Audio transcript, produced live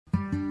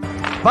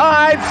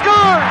5 scores!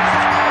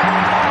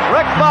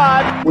 Rick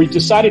Vaught. We've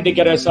decided to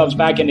get ourselves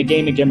back in the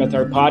game again with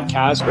our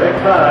podcast. Rick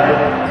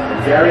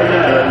Vaught, Gary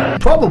Madden.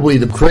 Probably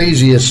the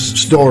craziest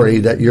story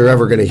that you're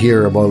ever going to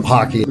hear about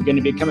hockey. We're going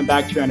to be coming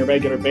back to you on a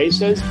regular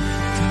basis.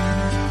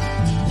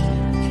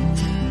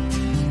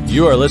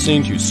 You are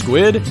listening to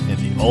Squid and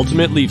the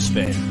Ultimate Leafs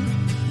Fan.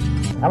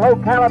 Hello,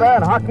 Canada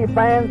and hockey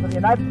fans of the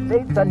United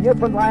States and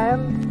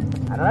Newfoundland,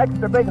 and an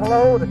extra big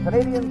hello to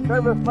Canadian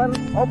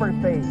servicemen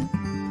overseas.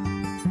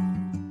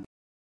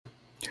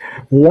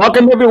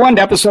 Welcome, everyone,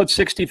 to episode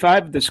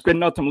 65 of the Squid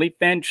and Ultimate Leaf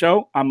Fan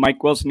Show. I'm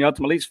Mike Wilson, the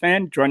Ultimate Leafs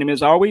Fan. Joining me,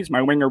 as always,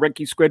 my winger,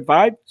 Ricky Squid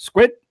Vibe.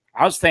 Squid,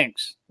 how's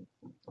things?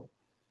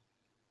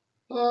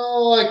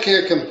 Oh, I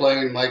can't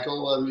complain,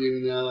 Michael. I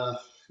mean,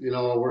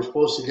 we're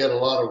supposed to get a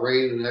lot of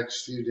rain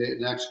the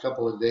next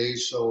couple of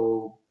days,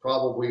 so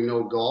probably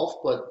no golf,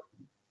 but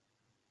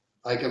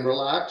I can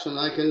relax and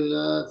I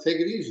can take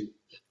it easy.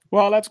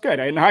 Well, that's good.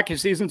 And hockey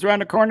season's around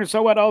the corner,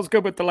 so what? All's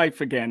good with the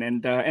life again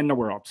and in the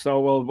world.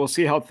 So we'll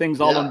see how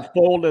things all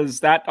unfold as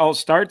that all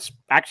starts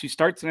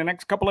in the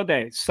next couple of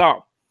days.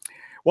 So,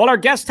 well, our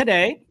guest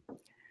today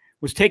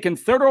was taken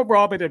third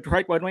overall by the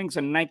Detroit Red Wings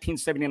in the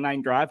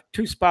 1979 draft.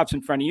 2 spots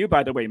in front of you,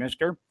 by the way,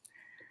 mister.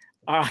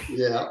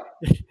 He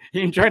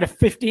enjoyed a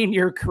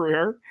 15-year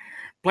career,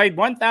 played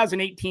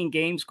 1,018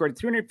 games, scored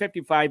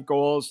 355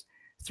 goals,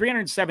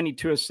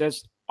 372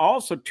 assists,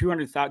 also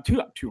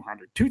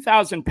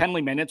 2,000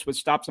 penalty minutes with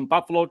stops in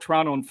Buffalo,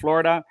 Toronto, and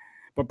Florida,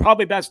 but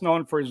probably best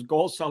known for his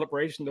goal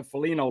celebration, the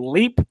Foligno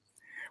Leap,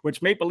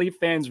 which Maple Leaf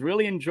fans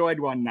really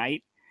enjoyed one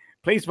night.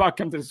 Please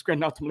welcome to the Squid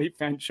and Ultimate Leaf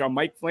Fan Show,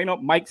 Mike Foligno.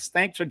 Mike,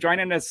 thanks for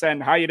joining us,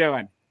 and how you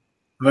doing?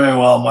 Very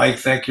well, Mike.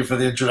 Thank you for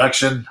the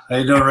introduction. How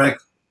you doing, Rick?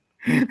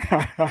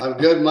 I'm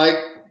good, Mike.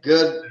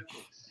 Good.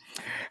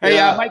 Hey,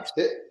 Mike.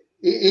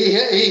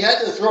 He had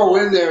to throw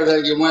in there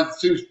that you went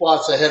 2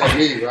 spots ahead of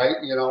me, right?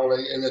 You know,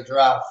 in the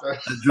draft. Right?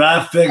 The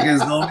draft pick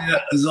is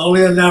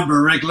only a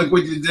number, Rick. Look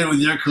what you did with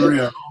your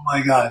career. Oh,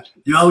 my God.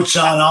 You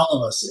outshot all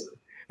of us.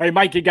 Hey,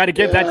 Mike, you got to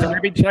give that to me.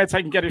 Every chance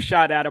I can get a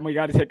shot at him, we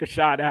got to take a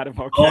shot at him.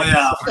 Okay? Oh,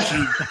 yeah, for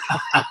sure.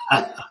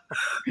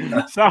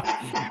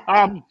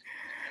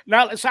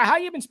 So how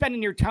you been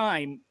spending your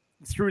time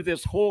through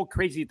this whole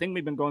crazy thing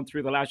we've been going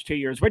through the last 2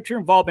 years? What's your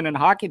involvement in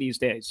hockey these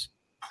days?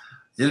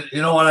 You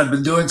know what? I've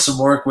been doing some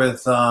work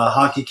with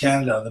Hockey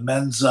Canada, the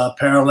men's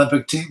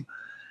Paralympic team,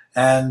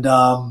 and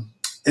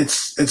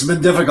it's been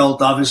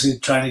difficult, obviously,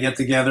 trying to get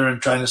together and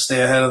trying to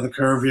stay ahead of the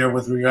curve here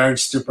with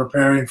regards to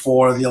preparing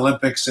for the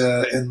Olympics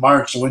in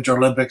March, the Winter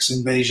Olympics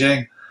in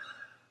Beijing.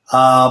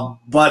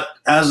 But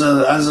as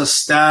a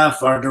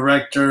staff, our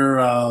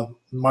director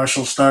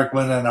Marshall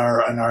Starkman and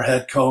our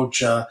head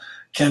coach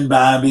Ken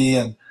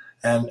Babby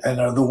and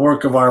the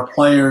work of our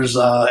players,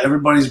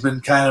 everybody's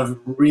been kind of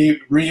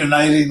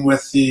reuniting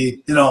with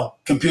the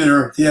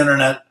computer, the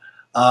internet,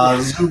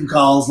 Zoom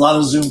calls, a lot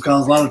of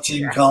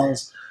team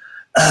calls,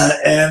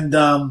 and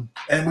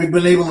we've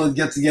been able to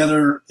get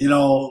together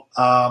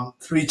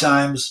 3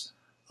 times.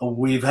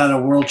 We've had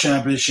a world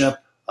championship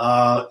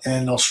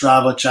in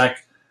Ostrava,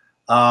 Czech.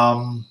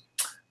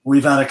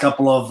 We've had a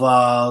couple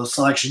of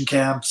selection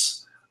camps.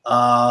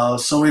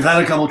 So we've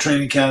had a couple of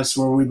training camps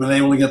where we've been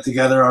able to get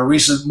together. Our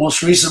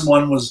most recent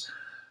one was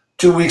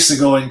 2 weeks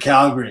ago in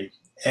Calgary,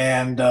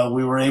 and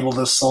we were able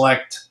to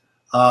select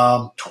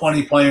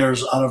 20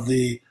 players out of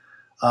the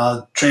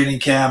training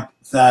camp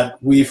that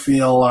we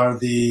feel are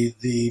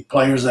the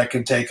players that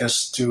can take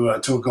us to a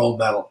gold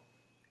medal.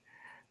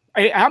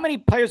 How many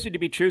players did you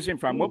be choosing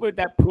from? What would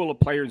that pool of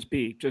players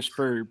be, just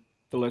for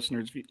the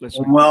listeners?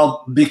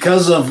 Well,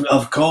 because of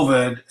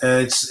COVID,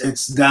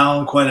 it's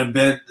down quite a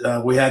bit.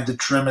 We had to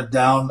trim it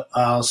down,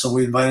 so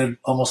we invited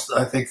almost,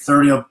 I think,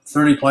 30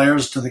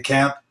 players to the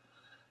camp,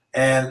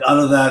 and out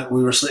of that,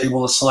 we were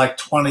able to select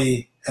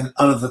 20. And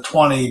out of the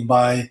 20,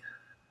 by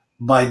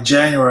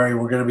January,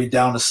 we're going to be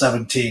down to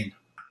 17.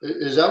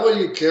 Is that what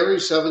you carry?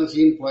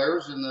 17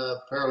 players in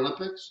the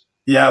Paralympics?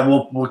 Yeah,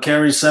 we'll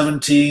carry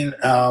 17.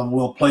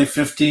 We'll play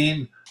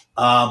 15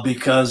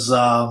 because.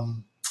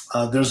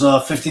 There's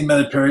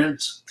 15-minute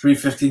periods, 3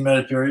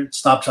 15-minute periods,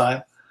 stop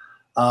time.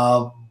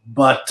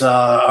 But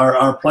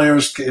our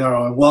players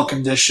are well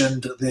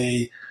conditioned.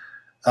 They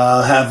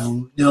have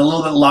a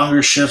little bit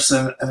longer shifts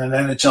than an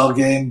NHL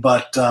game,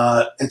 but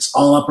it's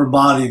all upper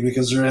body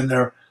because they're in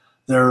their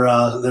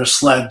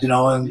sled,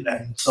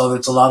 and so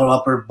it's a lot of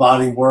upper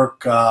body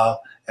work.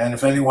 And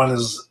if anyone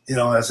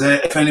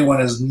if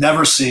anyone has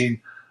never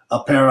seen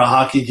a para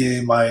hockey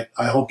game, I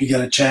hope you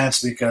get a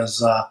chance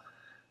because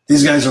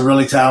these guys are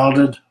really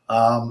talented.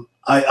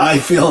 I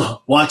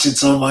feel watching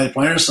some of my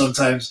players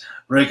sometimes,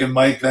 Rick and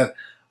Mike, that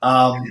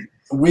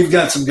we've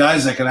got some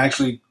guys that can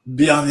actually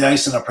be on the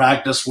ice in a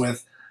practice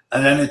with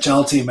an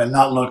NHL team and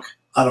not look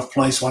out of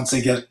place once they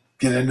get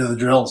into the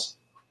drills.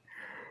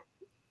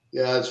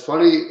 Yeah, it's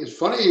funny. It's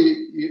funny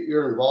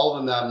you're involved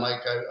in that,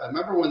 Mike. I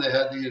remember when they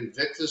had the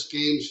Invictus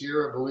games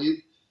here, I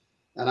believe,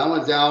 and I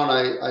went down.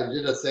 I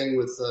did a thing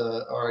with,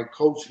 or I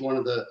coached one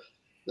of the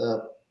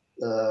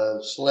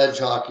sledge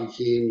hockey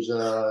teams.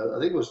 I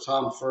think it was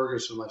Tom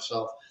Ferguson and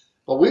myself.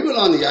 But we went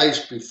on the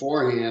ice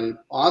beforehand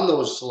on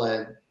those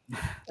sled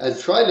and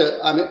tried to,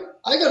 I mean,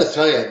 I got to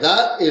tell you,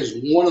 that is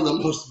one of the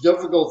most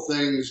difficult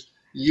things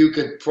you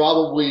could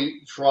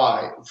probably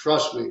try.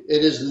 Trust me,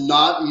 it is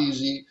not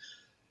easy.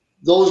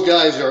 Those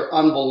guys are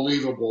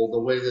unbelievable, the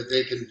way that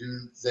they can do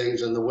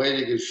things and the way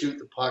they can shoot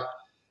the puck.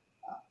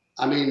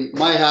 I mean,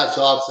 my hat's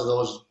off to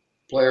those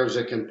players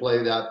that can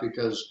play that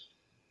because,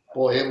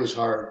 boy, it was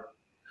hard.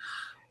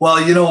 Well,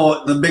 you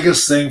know, the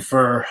biggest thing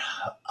for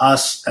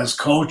us as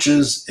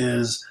coaches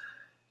is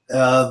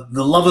the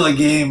love of the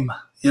game.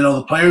 You know,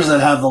 the players that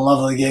have the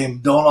love of the game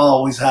don't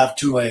always have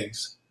two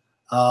legs.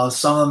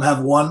 Some of them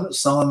have one,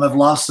 some of them have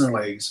lost their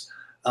legs.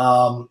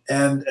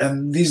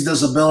 And these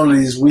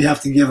disabilities, we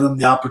have to give them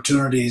the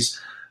opportunities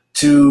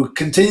to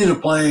continue to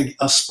play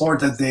a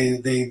sport that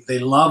they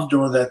loved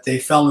or that they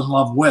fell in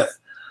love with.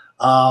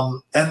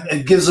 And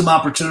it gives them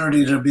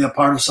opportunity to be a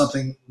part of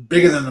something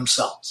bigger than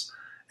themselves.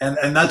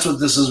 And that's what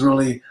this is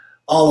really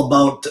all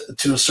about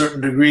to a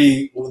certain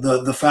degree,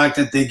 the fact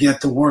that they get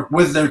to work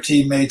with their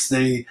teammates.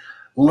 They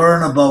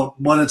learn about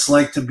what it's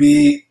like to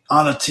be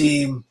on a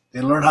team.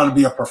 They learn how to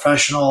be a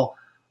professional.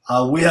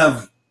 We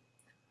have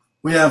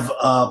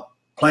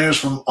players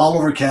from all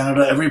over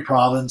Canada, every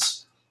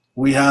province.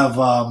 We have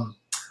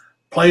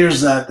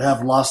players that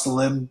have lost a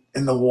limb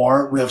in the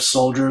war. We have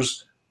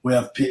soldiers. We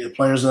have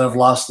players that have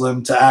lost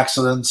limb to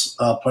accidents,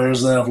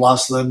 players that have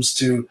lost limbs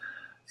to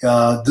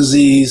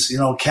disease, you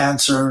know,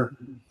 cancer.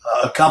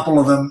 A couple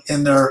of them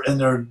in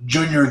their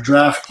junior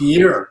draft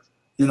year,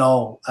 you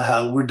know,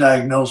 were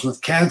diagnosed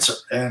with cancer.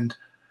 And,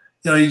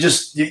 you know,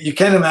 you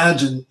can't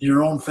imagine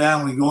your own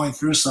family going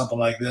through something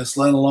like this,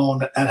 let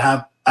alone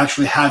have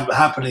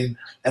happening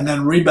and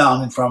then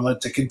rebounding from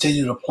it to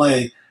continue to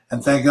play.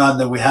 And thank God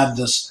that we have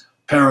this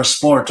para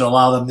sport to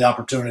allow them the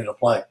opportunity to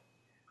play.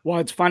 Well,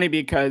 it's funny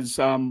because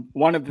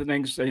one of the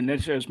things,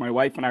 initiatives my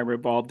wife and I were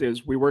involved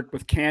is we worked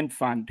with Can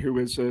Fund, who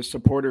is a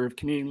supporter of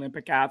Canadian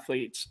Olympic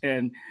athletes.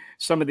 And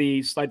some of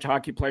the sledge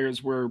hockey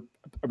players were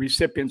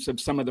recipients of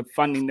some of the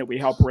funding that we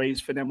helped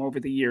raise for them over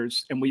the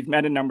years. And we've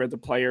met a number of the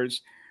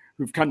players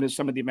who've come to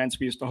some of the events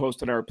we used to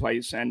host at our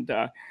place. And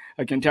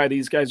I can tell you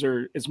these guys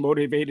are as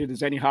motivated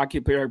as any hockey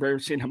player I've ever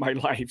seen in my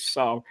life.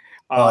 So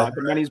the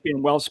money's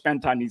being well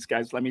spent on these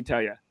guys, let me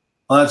tell you.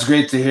 Well, that's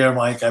great to hear,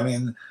 Mike. I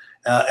mean,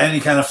 any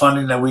kind of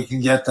funding that we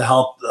can get to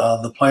help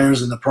the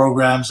players and the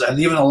programs, and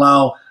even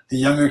allow the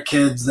younger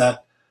kids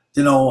that,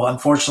 you know,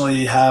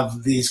 unfortunately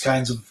have these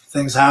kinds of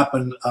things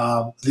happen,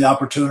 the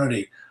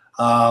opportunity.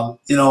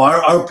 You know,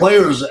 our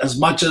players, as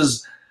much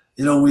as,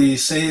 you know, we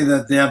say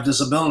that they have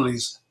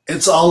disabilities,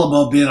 it's all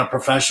about being a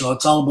professional.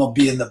 It's all about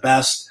being the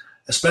best,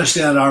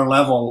 especially at our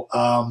level.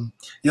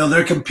 You know,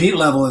 their compete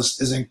level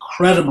is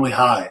incredibly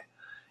high.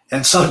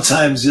 And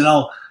sometimes, you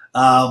know,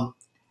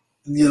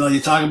 you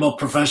talk about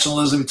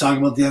professionalism, you talk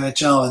about the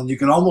NHL, and you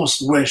can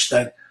almost wish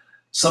that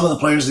some of the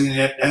players in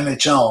the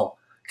NHL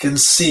can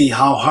see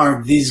how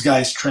hard these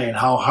guys train,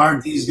 how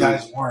hard these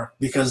guys work,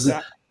 because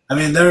I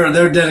mean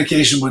their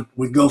dedication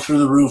would go through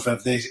the roof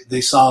if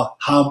they saw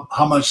how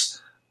much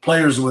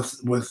players with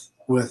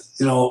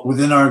you know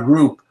within our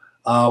group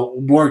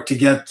work to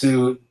get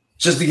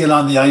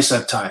on the ice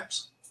at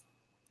times.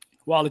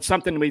 Well, it's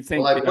something we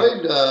think.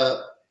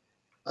 Well,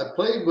 I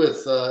played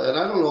with, and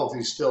I don't know if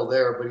he's still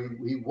there, but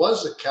he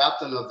was the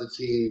captain of the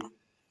team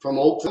from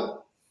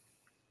Oakville.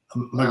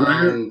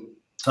 McGregor?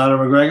 Tyler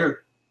McGregor?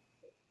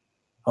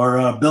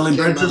 Or Billy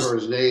Bridges? I can't remember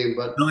his name,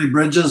 but Billy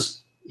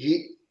Bridges?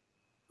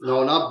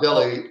 No, not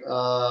Billy.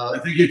 I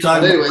think you're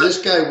talking anyway, about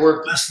this guy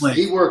worked. wrestling.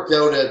 He worked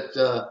out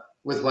at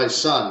with my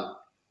son.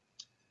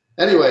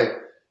 Anyway,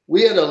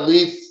 we had a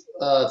Leaf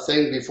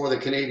thing before the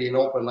Canadian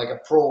Open, like a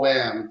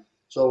pro-am.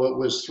 So it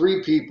was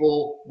 3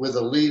 people with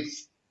a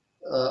Leaf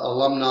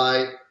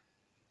alumni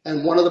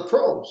and one of the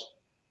pros.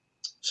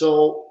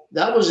 So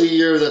that was a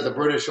year that the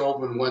British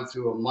Open went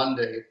through a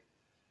Monday,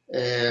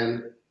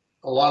 and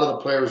a lot of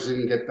the players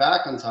didn't get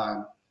back in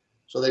time.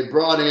 So they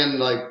brought in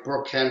like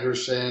Brooke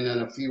Henderson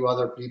and a few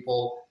other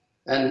people,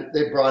 and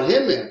they brought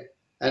him in,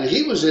 and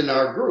he was in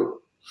our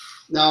group.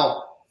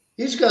 Now,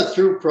 he's got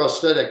through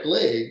prosthetic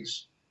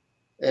legs,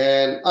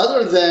 and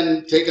other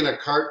than taking a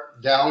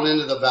cart down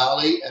into the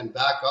valley and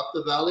back up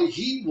the valley,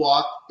 he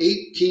walked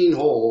 18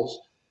 holes.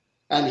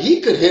 And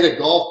he could hit a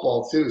golf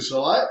ball too.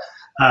 So I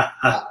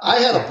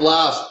had a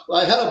blast.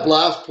 I had a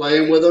blast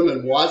playing with him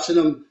and watching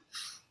him,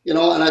 you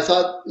know, and I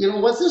thought, you know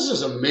what, this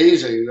is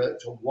amazing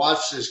to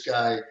watch this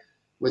guy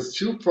with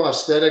 2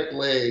 prosthetic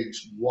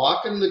legs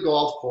walking the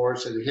golf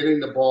course and hitting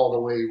the ball the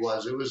way he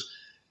was.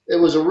 It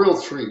was a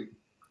real treat.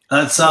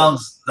 That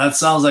sounds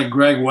like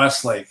Greg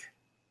Westlake.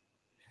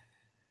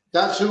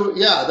 That's who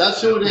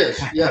it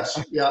is.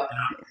 Yes. Yeah.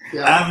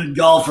 Avid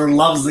golfer,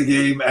 loves the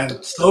game,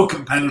 and so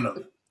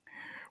competitive.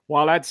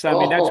 Well, that's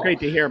great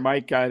to hear,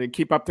 Mike. To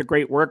keep up the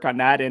great work on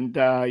that, and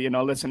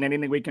listen,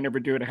 anything we can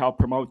ever do to help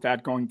promote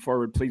that going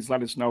forward, please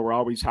let us know. We're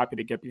always happy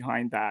to get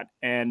behind that.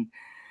 And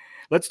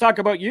let's talk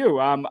about you.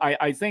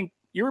 I think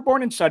you were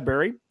born in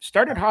Sudbury,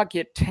 started hockey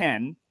at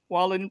 10.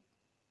 Well,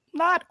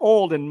 not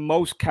old in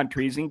most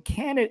countries. In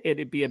Canada,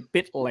 it'd be a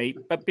bit late,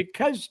 but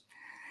because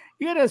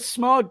You had a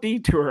small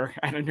detour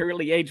at an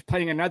early age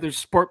playing another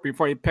sport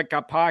before you pick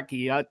up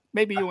hockey.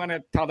 Maybe you want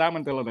to tell that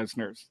one to the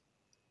listeners.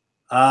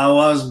 Well,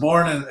 I was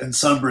born in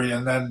Sudbury,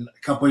 and then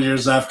a couple of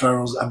years after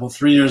about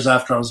 3 years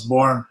after I was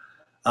born,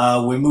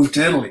 we moved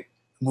to Italy.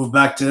 Moved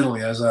back to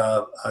Italy as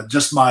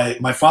just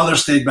my father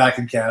stayed back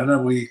in Canada.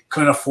 We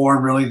couldn't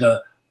afford really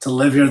to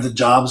live here. The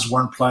jobs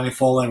weren't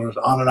plentiful; they were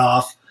on and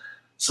off.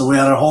 So we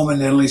had our home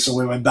in Italy. So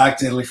we went back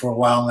to Italy for a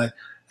while, and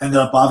I ended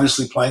up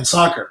obviously playing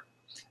soccer.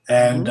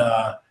 And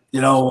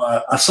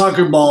a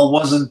soccer ball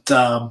wasn't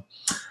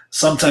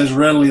sometimes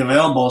readily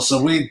available,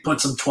 so we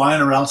put some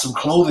twine around some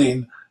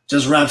clothing.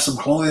 Just wrap some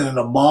clothing in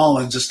a ball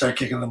and just start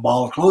kicking the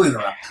ball of clothing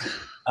around.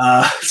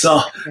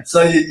 So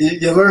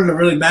you learn to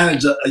really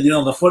manage,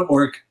 the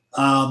footwork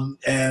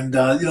and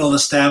the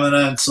stamina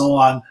and so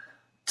on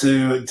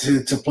to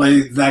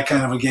play that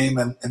kind of a game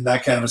in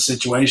that kind of a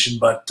situation.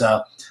 But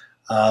so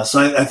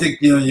I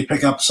think you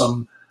pick up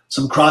some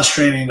cross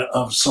training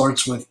of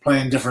sorts with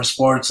playing different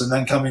sports, and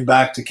then coming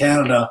back to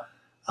Canada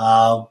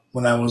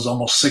when I was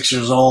almost 6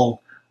 years old.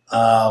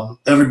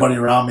 Everybody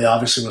around me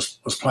obviously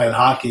was playing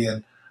hockey,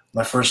 and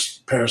my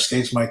first pair of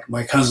skates, my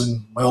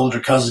older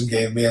cousin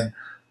gave me, and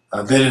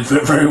they didn't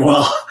fit very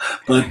well,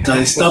 but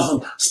I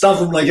stuffed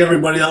them like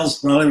everybody else,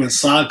 probably with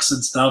socks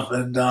and stuff.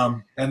 And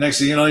next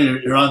thing you know,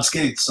 you're on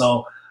skates.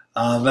 So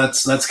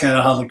that's kind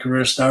of how the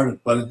career started.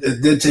 But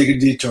it did take a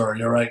detour.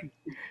 You're right.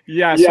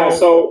 Yeah.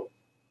 So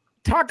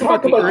talk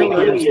about the early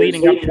years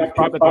leading up to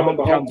the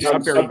hometown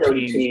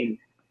Sudbury team.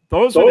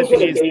 Those are the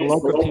days the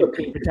local team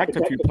could protect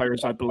a few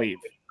players, I believe.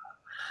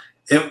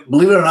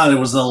 Believe it or not, it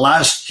was the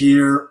last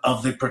year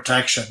of the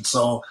protection.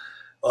 So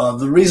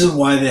the reason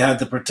why they had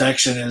the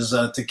protection is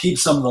to keep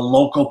some of the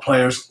local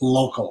players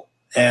local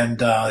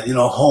and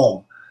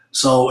home.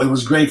 So it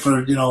was great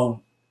for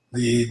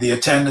the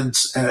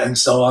attendance and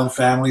so on,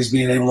 families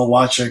being able to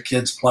watch their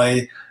kids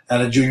play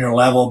at a junior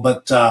level.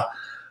 But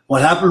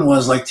what happened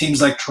was, like,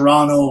 teams like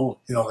Toronto,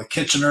 the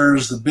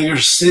Kitcheners, the bigger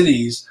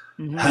cities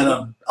had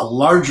a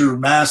larger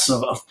mass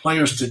of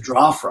players to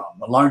draw from,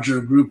 a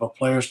larger group of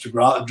players to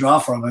draw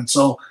from. And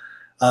so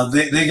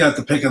they got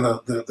the pick of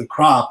the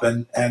crop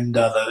and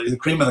the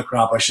cream of the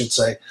crop, I should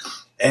say.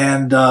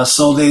 And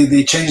so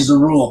they changed the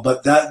rule,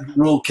 but that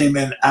rule came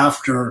in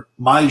after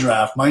my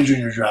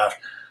junior draft.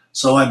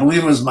 So I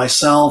believe it was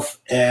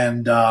myself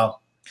and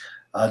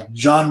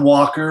John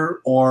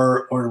Walker,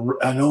 or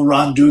I know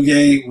Ron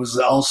Duguay was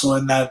also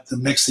in the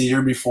mix the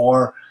year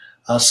before.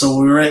 So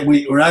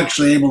we were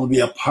actually able to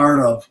be a part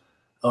of,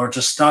 or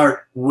to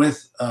start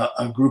with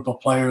a group of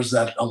players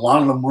that a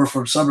lot of them were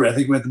from Sudbury. I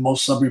think we had the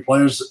most Sudbury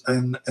players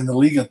in the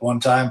league at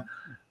one time,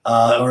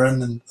 or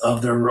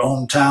of their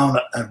own town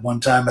at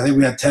one time. I think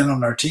we had 10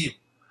 on our team.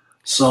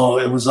 So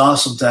it was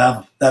awesome to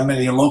have that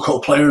many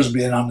local players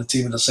being on the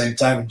team at the same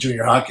time in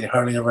junior hockey. It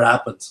hardly ever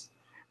happens.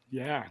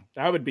 Yeah,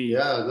 that would be.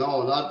 Yeah,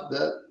 no, not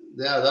that.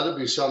 Yeah, that'd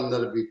be something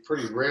that'd be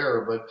pretty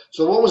rare. But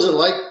so, what was it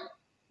like?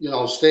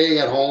 Staying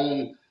at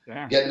home.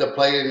 Yeah. Getting to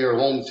play in your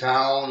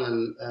hometown,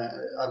 and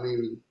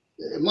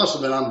it must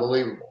have been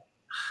unbelievable.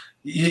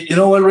 You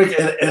know what, Rick?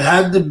 It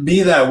had to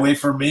be that way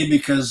for me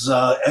because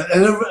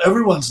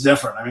everyone's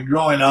different. I mean,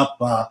 growing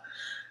up,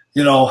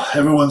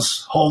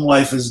 everyone's home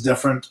life is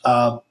different.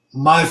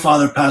 My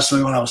father passed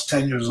away when I was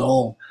 10 years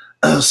old,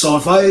 so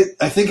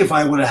I think if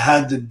I would have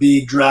had to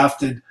be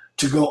drafted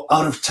to go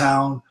out of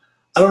town,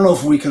 I don't know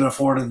if we could have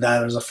afforded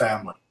that as a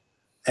family,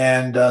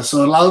 and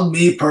so it allowed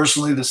me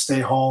personally to stay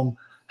home,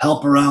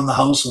 help around the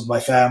house with my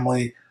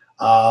family,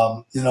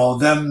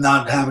 them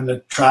not having to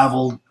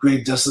travel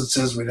great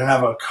distances. We didn't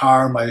have a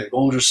car. My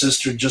older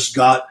sister just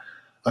got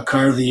a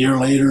car the year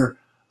later.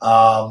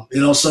 So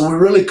we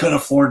really couldn't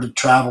afford to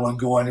travel and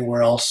go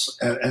anywhere else.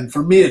 And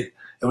for me, it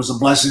was a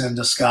blessing in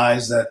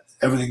disguise that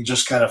everything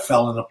just kind of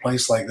fell into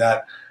place like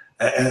that.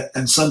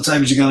 And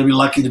sometimes you got to be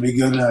lucky to be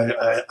good. And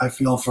I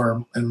feel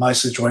in my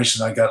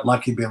situation, I got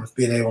lucky with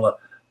being able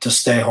to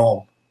stay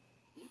home.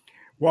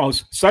 Well,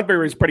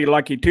 Sudbury is pretty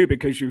lucky, too,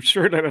 because you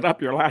sorted it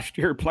up your last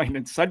year playing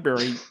in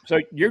Sudbury. So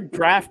your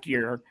draft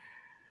year,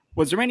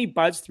 was there any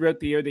buzz throughout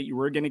the year that you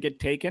were going to get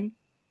taken?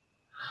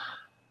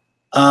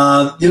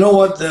 You know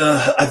what?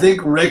 I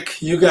think,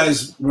 Rick, you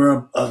guys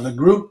were the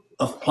group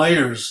of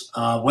players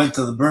went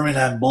to the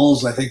Birmingham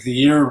Bulls, I think, a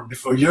year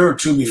or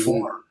two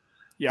before.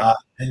 Yeah.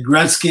 And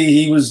Gretzky,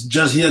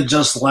 he had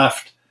just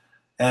left.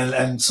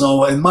 And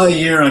so in my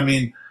year,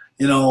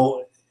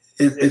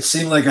 it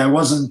seemed like I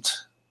wasn't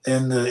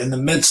in the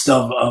midst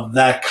of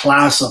that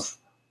class of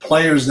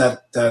players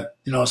that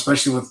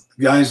especially with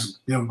guys,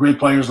 great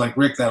players like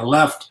Rick that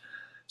left.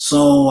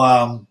 So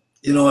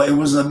it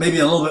was maybe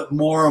a little bit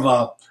more of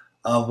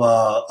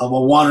a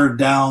watered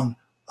down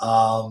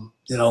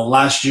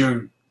last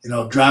year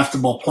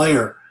draftable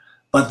player,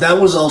 but that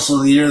was also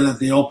the year that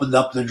they opened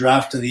up the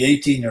draft to the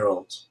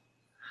 18-year-olds,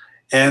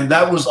 and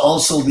that was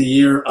also the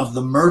year of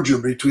the merger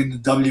between the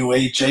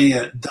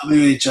WHA and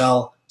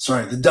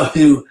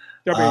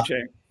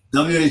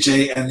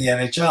the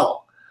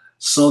NHL.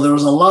 So there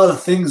was a lot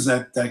of things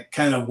that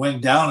kind of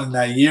went down in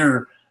that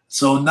year.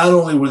 So not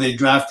only were they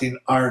drafting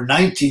our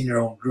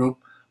 19-year-old group,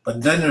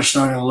 But then they're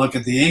starting to look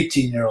at the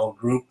 18-year-old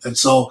group. And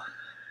so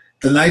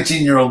the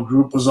 19-year-old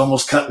group was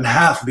almost cut in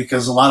half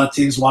because a lot of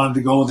teams wanted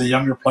to go with a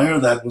younger player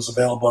that was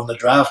available in the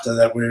draft and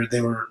that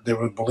they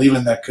were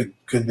believing that could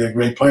be a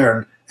great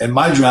player. In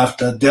my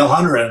draft, Dale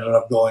Hunter ended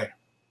up going.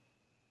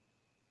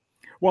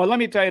 Well, let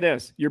me tell you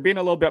this. You're being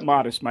a little bit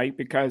modest, Mike,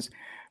 because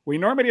we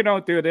normally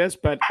don't do this,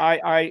 but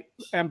I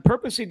am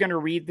purposely going to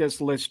read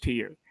this list to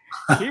you.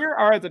 Here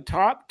are the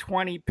top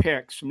 20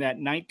 picks from that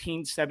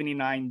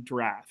 1979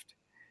 draft.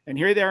 And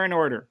here they are in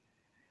order.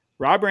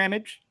 Rob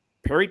Ramage,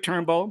 Perry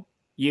Turnbull,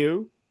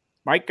 you,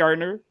 Mike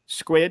Gardner,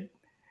 Squid,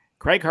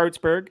 Craig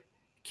Hartsburg,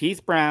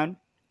 Keith Brown,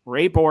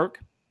 Ray Bork,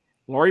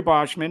 Laurie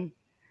Boschman,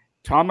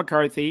 Tom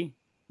McCarthy,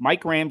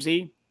 Mike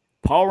Ramsey,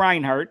 Paul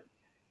Reinhart,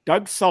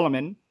 Doug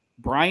Sullivan,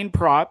 Brian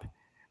Propp,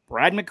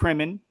 Brad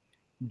McCrimmon,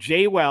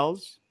 Jay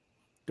Wells,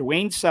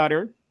 Dwayne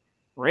Sutter,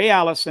 Ray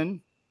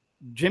Allison,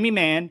 Jimmy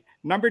Mann,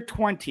 number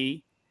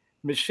 20,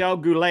 Michel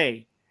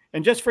Goulet.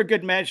 And just for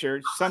good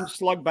measure, some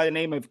slug by the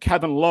name of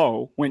Kevin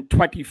Lowe went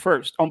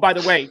 21st. Oh, and by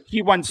the way,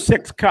 he won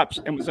 6 cups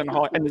and was in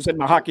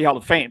the Hockey Hall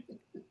of Fame.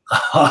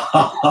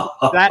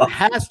 That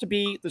has to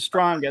be the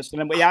strongest. And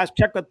then we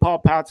check with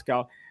Paul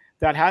Patsko.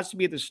 That has to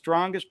be the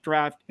strongest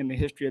draft in the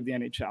history of the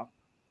NHL.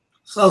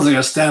 Sounds like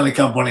a Stanley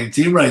Cup winning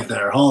team right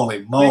there.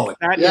 Holy moly.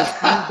 That is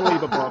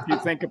unbelievable if you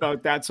think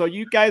about that. So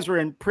you guys were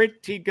in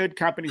pretty good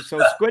company. So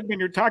Squid, when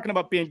you're talking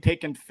about being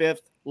taken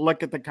 5th,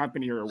 look at the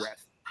company you're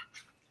with.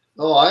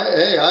 Oh,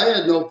 I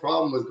had no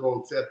problem with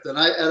going 5th. And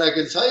I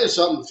can tell you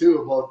something, too,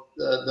 about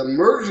the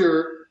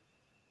merger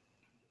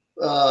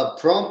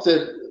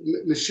prompted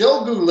 –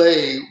 Michel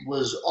Goulet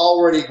was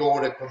already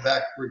going to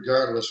Quebec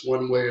regardless,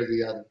 one way or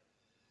the other.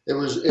 It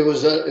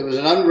was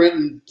an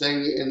unwritten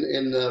thing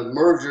in the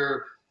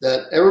merger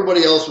that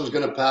everybody else was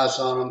going to pass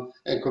on him,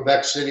 and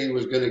Quebec City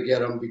was going to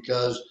get him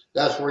because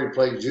that's where he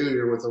played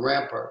junior with the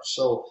Ramparts.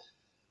 So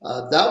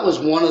that was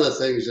one of the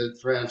things that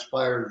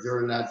transpired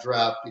during that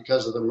draft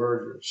because of the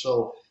merger.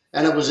 So,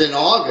 and it was in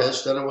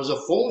August, and it was a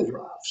phone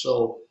draft.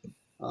 So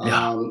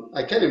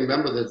I can't even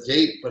remember the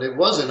date, but it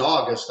was in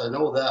August. I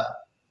know that.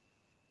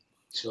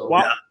 So,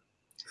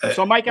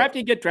 So Mike, after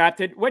you get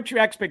drafted, what's your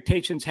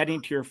expectations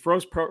heading to your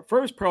first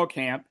pro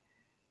camp?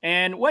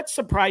 And what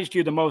surprised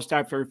you the most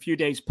after a few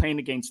days playing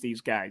against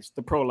these guys,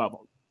 the pro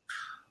level?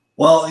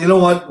 Well, you know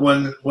what?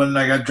 When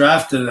I got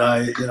drafted,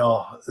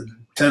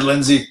 Ted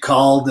Lindsay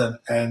called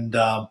and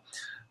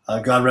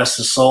God rest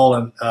his soul,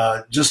 and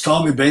just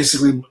told me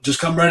basically, just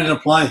come ready to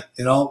play.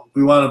 We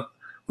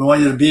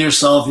want you to be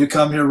yourself. You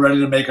come here ready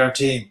to make our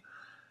team.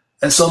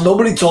 And so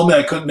nobody told me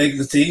I couldn't make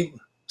the team.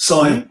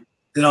 So I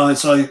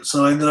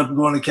ended up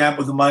going to camp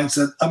with the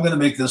mindset I'm going to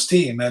make this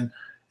team, and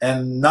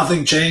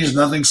nothing changed,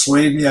 nothing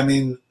swayed me. I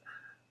mean,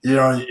 you're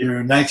a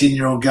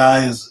 19-year-old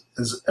guy, as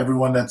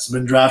everyone that's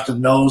been drafted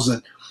knows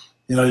that.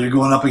 You're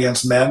going up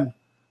against men.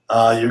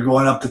 You're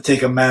going up to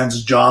take a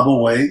man's job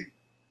away.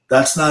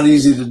 That's not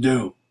easy to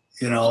do,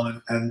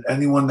 and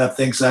anyone that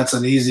thinks that's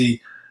an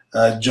easy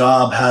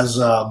job has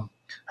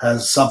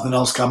something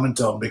else coming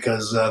to them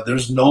because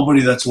there's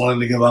nobody that's willing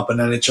to give up an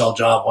NHL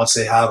job once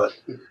they have it.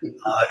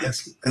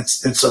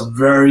 It's a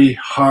very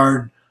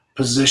hard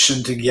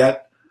position to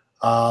get,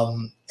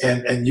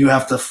 and you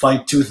have to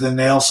fight tooth and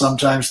nail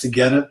sometimes to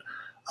get it.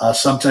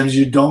 Sometimes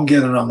you don't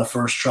get it on the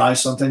first try.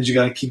 Sometimes you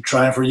got to keep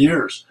trying for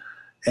years.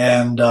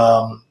 And,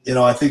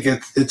 I think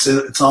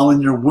it's all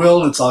in your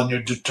will. It's all in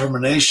your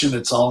determination.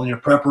 It's all in your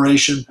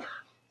preparation.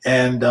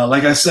 And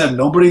like I said,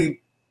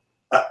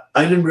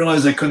 I didn't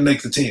realize I couldn't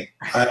make the team.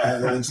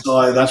 That's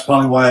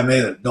probably why I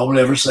made it. Nobody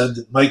ever said,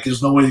 Mike,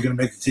 there's no way you're going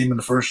to make the team in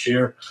the first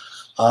year.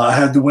 I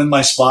had to win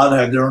my spot.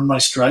 I had to earn my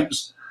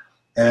stripes.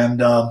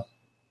 And,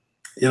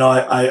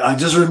 I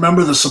just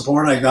remember the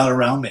support I got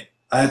around me.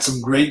 I had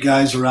some great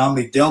guys around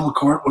me. Dale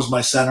McCourt was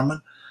my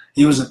centerman.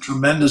 He was a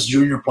tremendous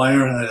junior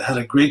player and had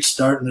a great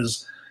start in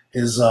his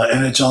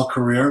NHL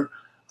career.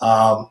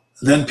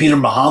 Then Peter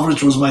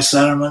Mahovlich was my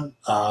centerman.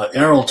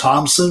 Errol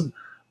Thompson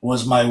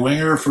was my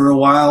winger for a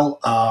while.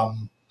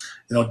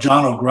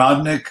 John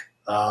Ogrodnik.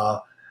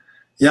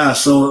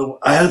 So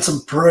I had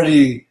some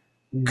pretty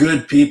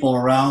good people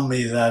around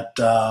me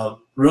that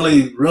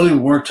really, really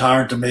worked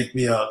hard to make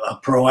me a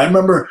pro. I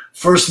remember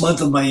first month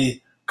of my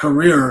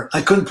career,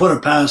 I couldn't put a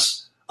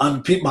pass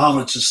on Pete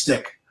Mahovlich's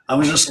stick. I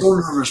was just so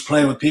nervous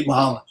playing with Pete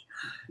Mahovlich.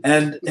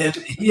 And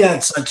he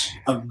had such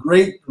a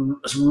great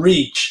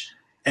reach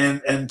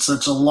and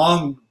such a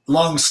long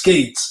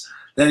skates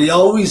that he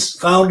always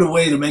found a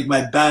way to make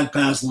my bad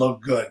pass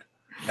look good.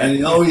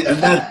 And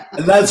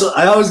that's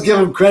I always give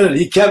him credit.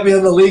 He kept me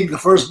in the league the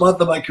first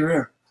month of my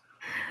career.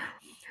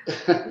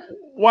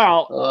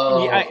 Well,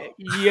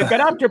 you got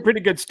off to a pretty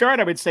good start,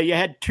 I would say. You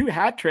had 2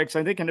 hat tricks,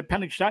 I think, and a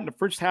penalty shot in the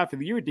first half of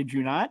the year, did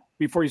you not?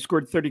 Before you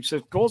scored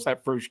 36 goals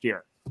that first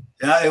year.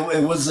 Yeah,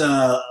 it was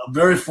a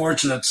very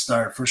fortunate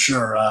start for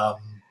sure.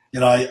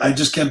 I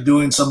just kept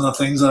doing some of the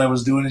things that I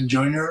was doing in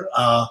junior.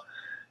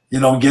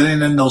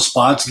 Getting in those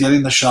spots,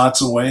 getting the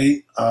shots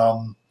away.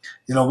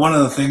 One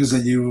of the things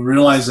that you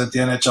realize at the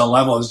NHL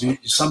level is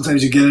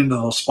sometimes you get into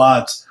those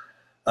spots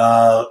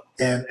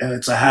and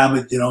it's a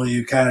habit.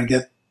 You kind of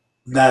get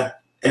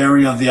that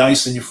area of the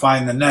ice and you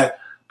find the net.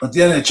 But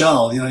the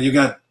NHL, you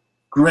got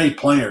great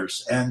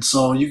players, and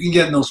so you can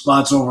get in those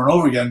spots over and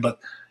over again. But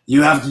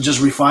you have to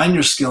just refine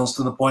your skills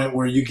to the point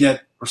where you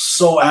get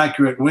so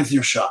accurate with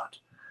your shot.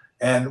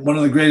 And one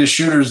of the greatest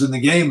shooters in the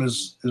game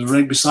is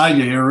right beside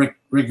you here, Rick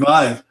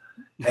Vaive.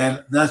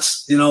 And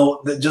that's,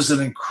 just an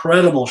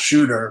incredible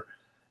shooter.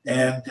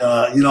 And,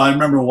 I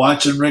remember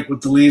watching Rick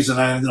with the Leafs, and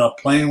I ended up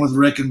playing with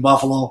Rick in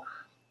Buffalo.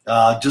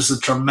 Just a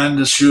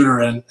tremendous shooter.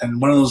 And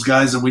one of those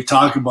guys that we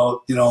talk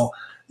about,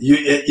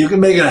 you can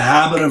make it a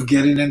habit of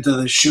getting into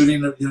the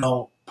shooting,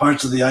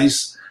 parts of the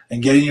ice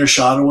and getting your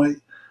shot away.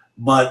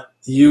 But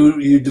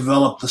you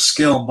develop the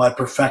skill by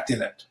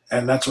perfecting it.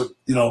 And that's what,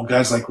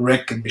 guys like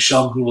Rick and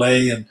Michel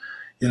Goulet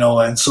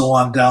and so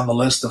on down the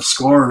list of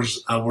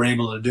scorers were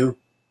able to do.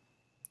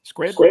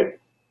 Squid?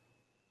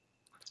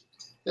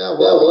 Yeah,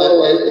 well,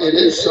 it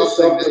is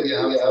something that you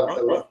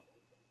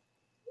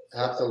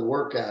have to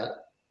work at.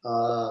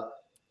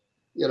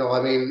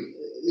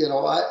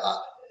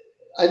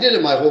 I did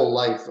it my whole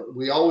life.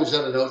 We always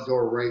had an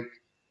outdoor rink.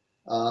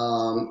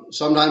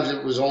 Sometimes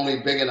it was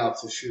only big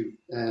enough to shoot,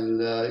 and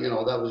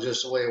that was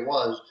just the way it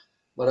was.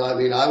 But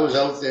I was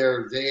out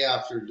there day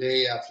after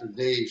day after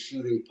day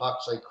shooting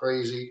pucks like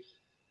crazy.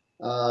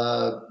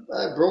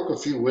 I broke a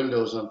few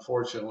windows,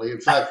 unfortunately.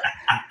 In fact,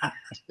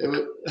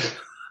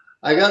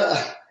 I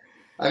got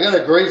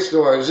a great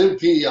story. I was in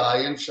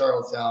PEI in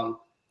Charlottetown,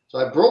 so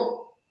I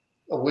broke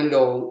a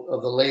window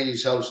of the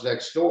lady's house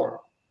next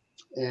door,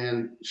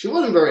 and she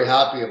wasn't very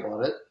happy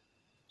about it.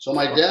 So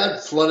my dad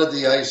flooded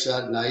the ice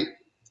that night,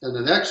 and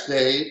the next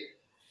day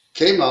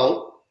came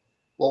out.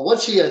 Well,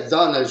 what she had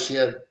done is she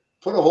had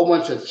put a whole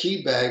bunch of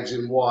tea bags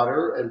in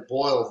water and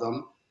boiled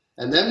them,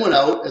 and then went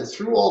out and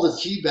threw all the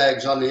tea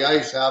bags on the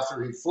ice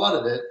after he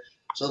flooded it.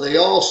 So they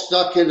all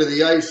stuck into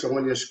the ice. So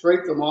when you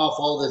scraped them off,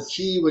 all the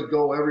tea would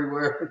go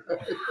everywhere.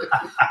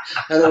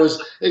 And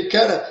it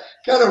kind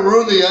of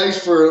ruined the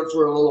ice for a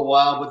little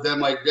while. But then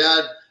my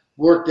dad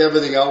worked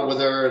everything out with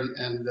her,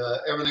 and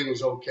everything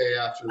was okay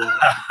after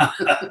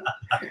that.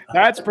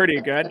 That's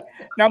pretty good.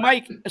 Now,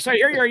 Mike, so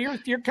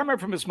you're coming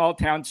from a small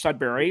town,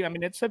 Sudbury.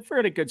 It's a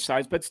fairly good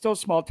size, but still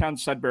small town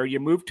Sudbury. You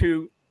moved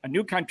to a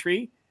new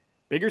country,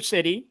 bigger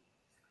city,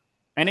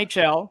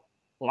 NHL,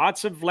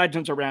 lots of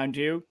legends around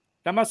you.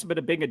 That must have been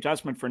a big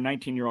adjustment for a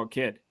 19-year-old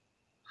kid.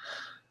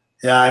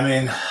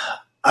 Yeah,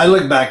 I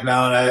look back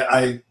now, and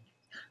I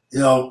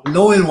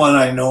knowing what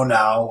I know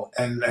now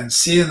and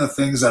seeing the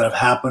things that have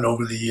happened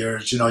over the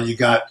years, you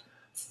got,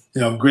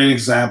 great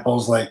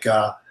examples like,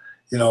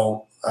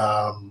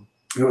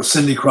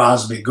 Sidney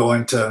Crosby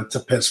going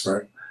to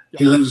Pittsburgh.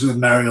 He lives with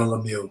Mario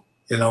Lemieux.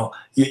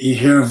 You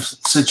hear of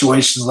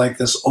situations like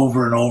this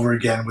over and over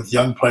again with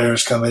young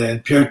players coming in.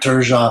 Pierre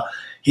Turgeon,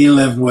 he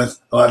lived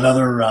with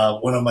another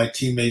one of my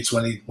teammates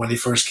when he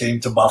first came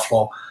to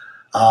Buffalo.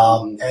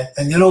 And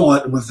you know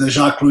what, with the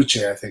Jacques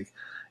Cloutier, I think.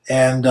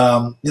 And,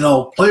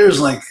 players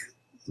like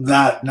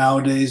that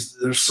nowadays,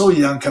 they're so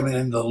young coming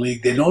into the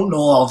league. They don't know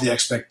all the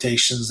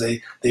expectations.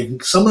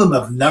 Some of them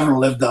have never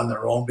lived on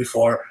their own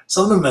before.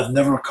 Some of them have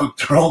never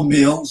cooked their own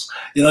meals.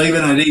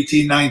 Even at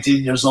 18,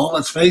 19 years old,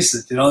 let's face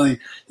it,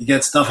 you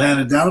get stuff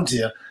handed down to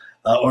you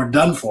or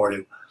done for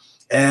you.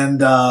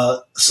 And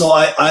so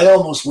I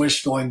almost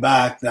wish going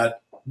back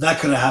that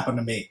could have happened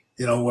to me,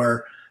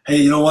 where, hey,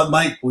 you know what,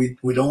 Mike, we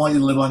don't want you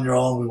to live on your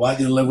own. We want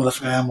you to live with a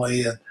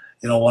family and,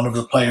 one of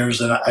the players.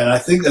 And I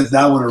think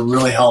that would have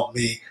really helped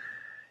me,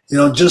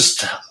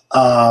 just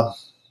I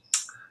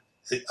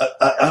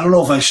don't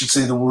know if I should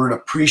say the word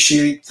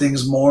appreciate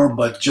things more,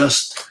 but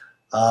just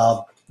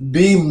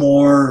be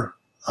more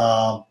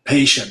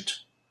patient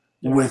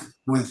with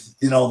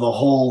the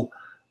whole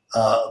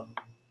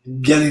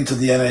getting to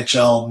the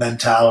NHL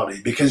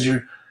mentality, because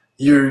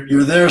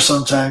you're there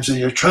sometimes and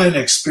you're trying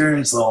to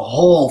experience the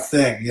whole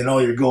thing.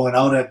 You're going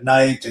out at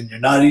night and you're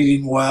not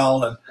eating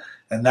well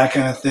and that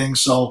kind of thing.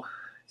 So,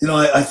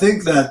 I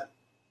think that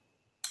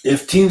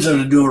if teams are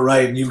to do it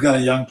right and you've got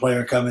a young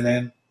player coming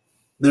in,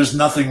 there's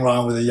nothing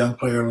wrong with a young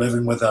player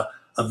living with a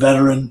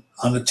veteran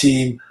on the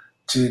team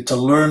to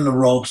learn the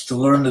ropes, to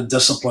learn the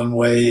disciplined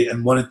way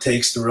and what it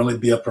takes to really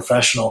be a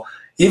professional.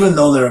 Even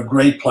though they're a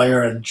great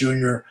player and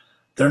junior,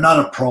 they're not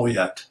a pro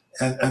yet.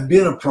 And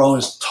being a pro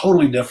is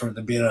totally different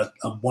than being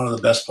one of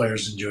the best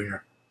players in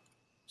junior.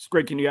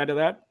 Greg, can you add to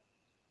that?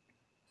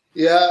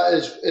 Yeah,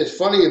 it's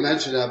funny you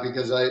mention that,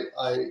 because I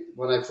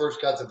when I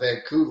first got to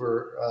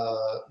Vancouver,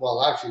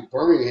 actually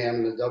Birmingham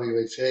in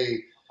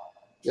the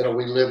WHA,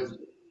 we lived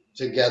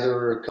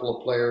together, a couple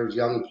of players,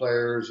 young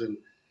players, and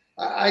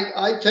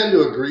I tend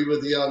to agree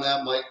with you on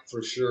that, Mike,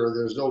 for sure.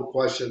 There's no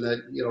question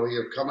that,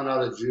 you're coming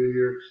out of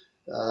junior,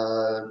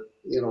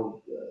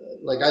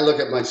 like I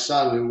look at my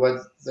son who went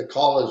the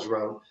college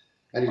route,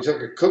 and he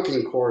took a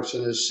cooking course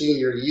in his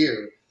senior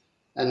year.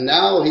 And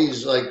now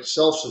he's like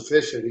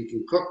self-sufficient. He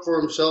can cook for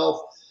himself.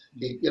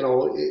 He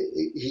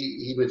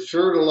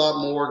matured a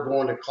lot more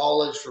going to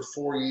college for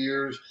 4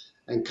 years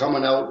and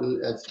coming out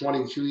at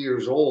 22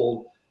 years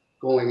old.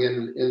 going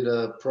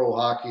into pro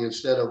hockey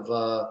instead of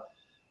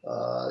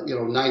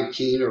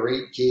 19 or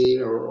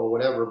 18 or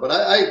whatever. But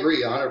I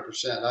agree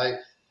 100%.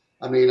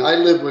 I mean, I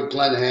lived with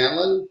Glenn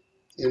Hanlon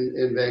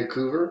in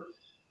Vancouver,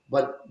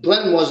 but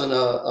Glenn wasn't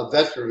a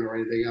veteran or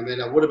anything. I mean,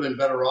 I would have been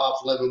better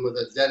off living with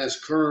a Dennis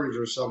Kearns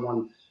or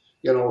someone,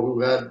 who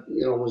had,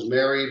 was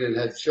married and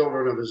had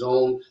children of his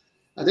own.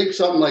 I think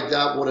something like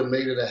that would have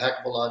made it a heck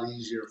of a lot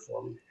easier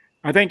for me.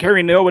 I think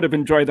Harry Neal would have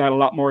enjoyed that a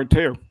lot more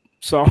too.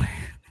 So.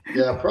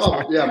 Yeah,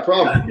 probably. Yeah,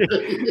 probably.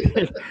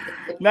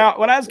 Now,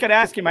 what I was going to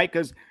ask you, Mike,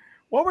 is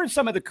what were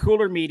some of the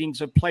cooler meetings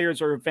of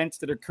players or events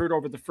that occurred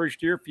over the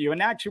first year for you?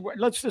 And actually,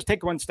 let's just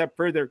take one step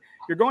further.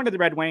 You're going to the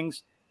Red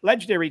Wings,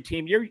 legendary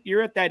team.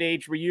 You're at that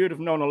age where you would have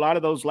known a lot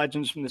of those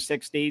legends from the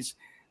 60s.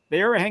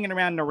 They were hanging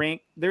around the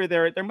rink. They're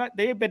there.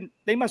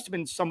 They must have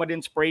been somewhat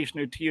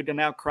inspirational to you to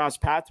now cross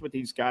paths with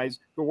these guys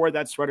who wore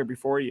that sweater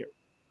before you.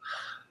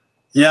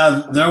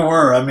 Yeah, there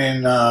were. I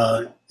mean,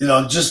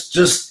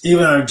 just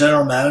even our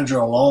general manager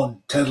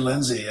alone, Ted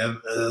Lindsay,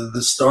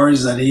 the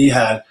stories that he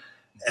had,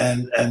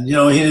 and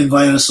he'd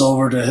invite us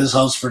over to his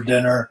house for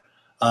dinner.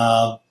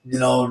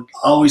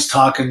 Always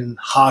talking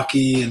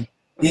hockey, and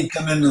he'd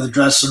come into the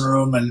dressing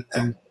room,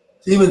 and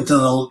even to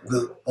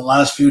the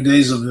last few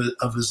days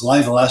of his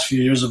life, the last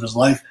few years of his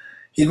life,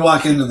 he'd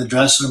walk into the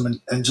dressing room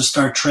and just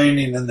start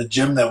training in the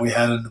gym that we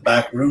had in the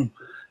back room.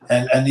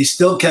 And he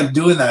still kept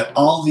doing that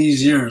all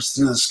these years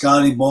through the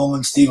Scotty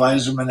Bowman, Steve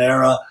Yzerman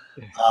era,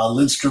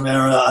 Lidstrom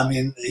era. I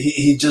mean,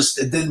 he just,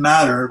 it didn't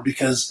matter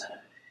because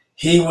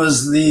he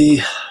was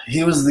the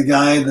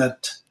guy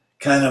that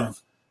kind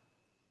of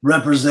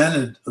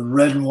represented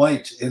red and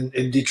white in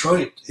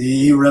Detroit.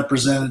 He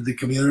represented the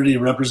community,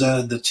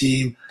 represented the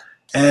team,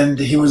 and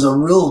he was a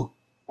real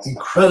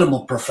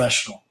incredible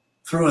professional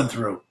through and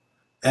through.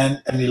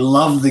 And he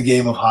loved the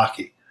game of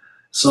hockey.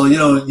 So,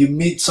 you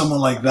meet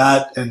someone like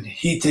that and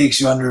he takes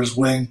you under his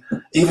wing,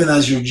 even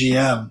as your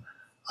GM,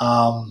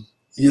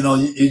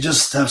 you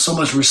just have so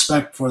much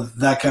respect for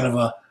that kind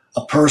of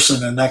a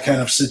person and that kind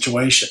of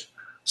situation.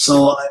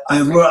 So I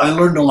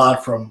learned a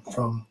lot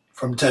from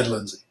Ted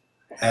Lindsay.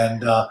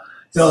 And,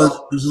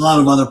 there's a lot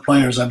of other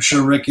players. I'm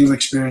sure, Rick, you've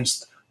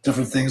experienced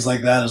different things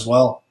like that as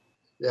well.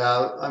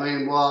 Yeah, I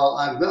mean, well,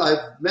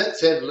 I've met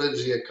Ted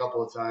Lindsay a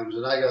couple of times,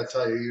 and I got to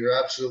tell you,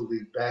 you're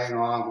absolutely bang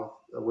on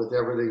with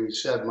everything you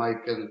said,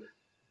 Mike. And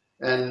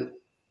I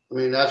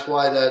mean, that's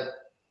why that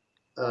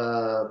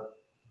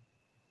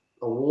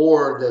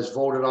award that's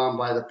voted on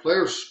by the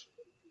players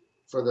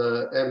for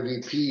the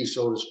MVP,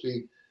 so to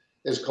speak,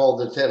 is called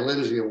the Ted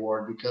Lindsay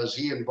Award, because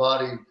he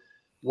embodied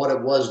what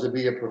it was to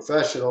be a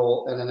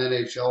professional and an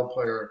NHL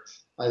player,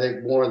 I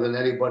think, more than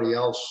anybody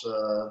else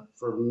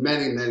for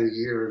many, many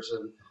years.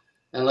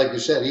 And like you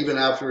said, even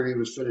after he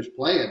was finished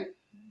playing,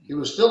 he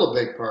was still a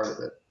big part of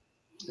it.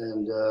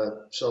 And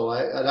so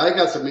I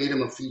got to meet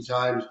him a few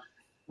times.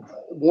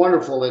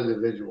 Wonderful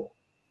individual.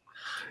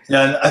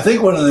 Yeah, and I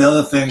think one of the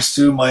other things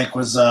too, Mike,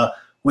 was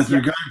with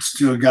regards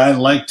to a guy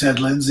like Ted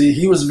Lindsay,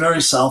 he was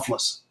very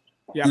selfless.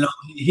 Yeah.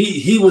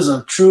 He was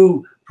a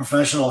true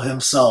professional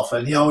himself,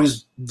 and he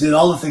always did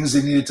all the things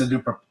he needed to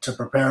do to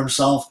prepare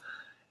himself,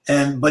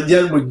 but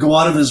yet would go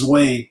out of his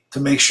way to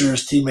make sure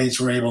his teammates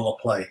were able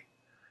to play.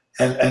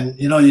 And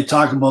you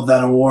talk about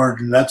that award,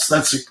 and that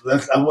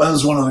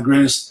was one of the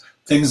greatest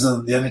things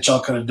that the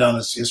NHL could have done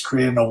is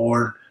create an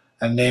award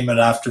and name it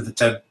after the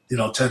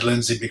Ted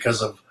Lindsay,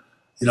 because of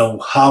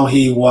how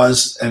he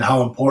was and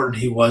how important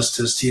he was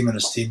to his team and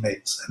his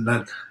teammates. And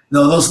then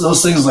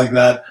those things like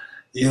that,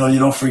 you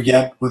don't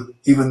forget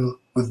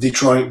with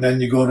Detroit. And then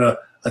you go to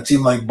a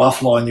team like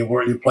Buffalo and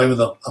you play with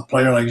a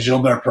player like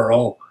Gilbert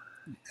Perreault.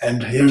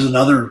 And here's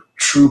another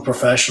true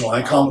professional.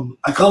 I call him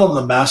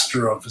the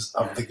master of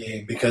the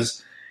game,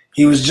 because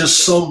he was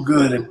just so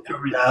good in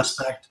every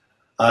aspect,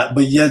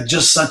 but yet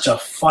just such a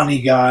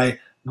funny guy,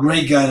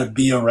 great guy to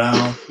be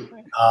around.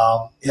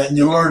 And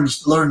you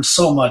learn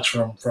so much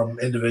from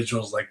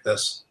individuals like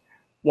this.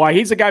 Well,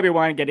 he's a guy we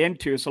want to get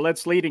into, so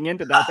let's leading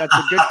into that. That's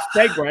a good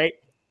segue.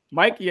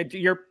 Mike,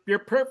 you're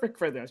perfect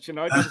for this.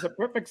 It's a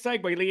perfect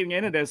segue leading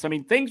into this. I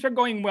mean, things are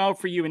going well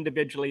for you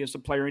individually as a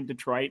player in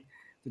Detroit.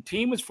 The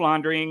team was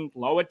floundering,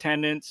 low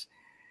attendance.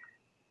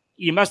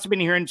 You must have been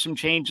hearing some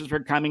changes were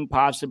coming,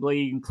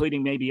 possibly,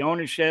 including maybe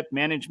ownership,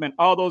 management,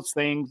 all those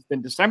things.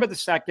 Then December the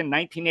 2nd,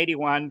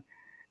 1981,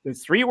 the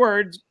 3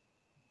 words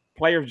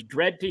players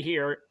dread to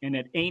hear, and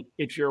it ain't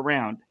it's your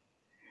round.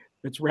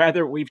 It's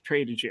rather, we've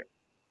traded you.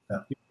 Yeah.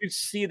 Did you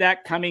see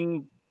that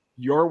coming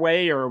your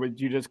way, or would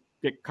you just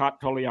get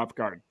caught totally off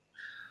guard?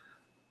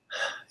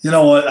 You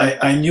know what?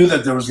 I knew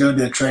that there was going to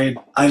be a trade.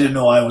 I didn't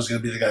know I was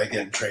going to be the guy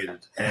getting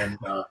traded. And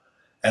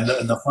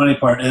the funny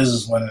part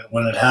is when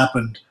it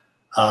happened,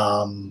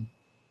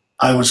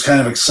 I was kind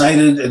of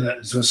excited,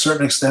 and to a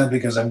certain extent,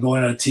 because I'm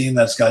going to a team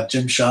that's got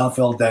Jim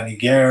Schoenfeld, Danny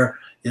Gare,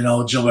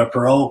 Gilbert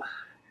Perreault.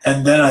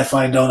 And then I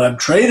find out I'm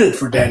traded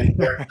for Danny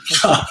Gare and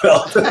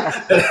Schoenfeld.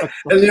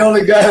 and the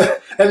only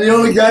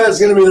guy that's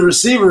going to be the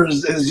receiver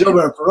is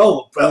Gilbert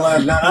Perreault.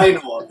 That I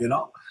know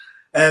of,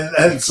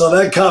 And so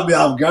that caught me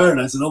off guard.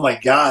 I said, "Oh my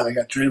God, I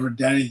got traded for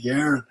Danny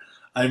Gare."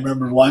 I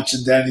remember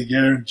watching Danny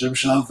Gare and Jim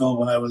Schoenfeld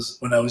when I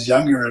was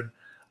younger,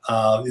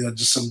 and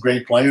just some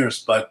great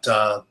players. But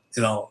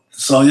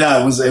so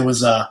yeah, it was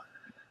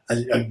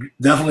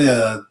definitely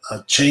a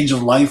change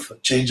of life, a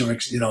change of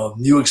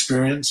new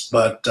experience.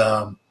 But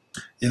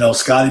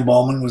Scotty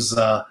Bowman was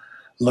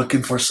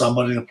looking for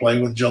somebody to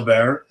play with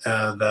Gilbert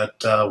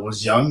that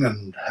was young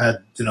and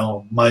had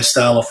my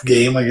style of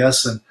game, I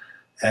guess,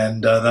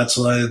 and that's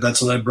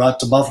what I brought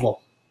to Buffalo.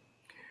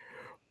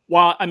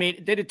 Well, I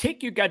mean, did it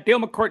take you? Got Dale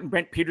McCourt and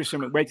Brent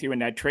Peterson with you in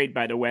that trade,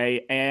 by the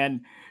way,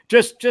 and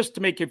just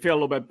to make you feel a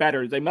little bit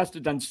better, they must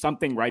have done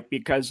something right,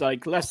 because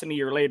like less than a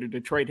year later,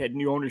 Detroit had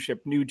new ownership,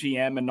 new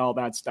GM, and all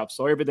that stuff.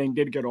 So everything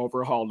did get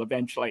overhauled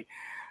eventually.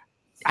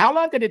 How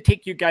long did it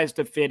take you guys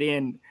to fit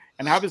in,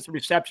 and how was the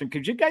reception?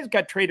 Because you guys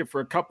got traded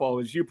for a couple,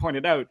 as you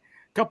pointed out,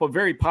 a couple of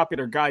very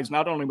popular guys,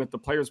 not only with the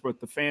players but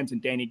with the fans,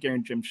 and Danny Gare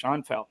and Jim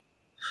Schoenfeld.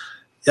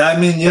 Yeah, I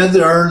mean, you had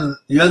to earn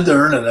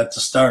it at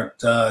the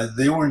start.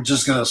 They weren't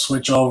just going to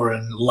switch over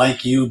and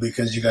like you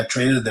because you got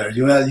traded there.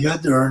 You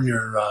had to earn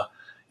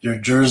your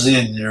jersey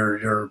and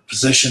your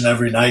position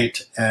every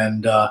night,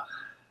 and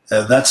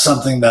that's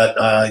something that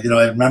I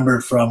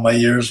remember from my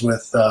years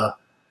with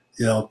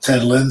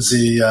Ted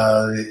Lindsay.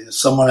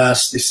 Someone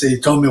asked, he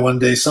told me one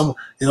day, someone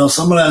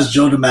asked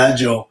Joe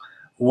DiMaggio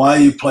why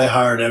you play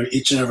hard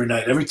each and every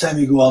night. Every time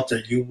you go out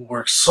there, you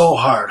work so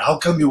hard. How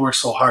come you work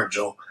so hard,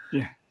 Joe?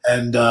 Yeah.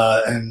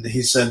 And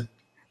he said,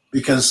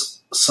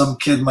 because some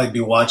kid might be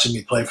watching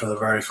me play for the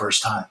very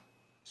first time,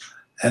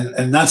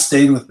 and that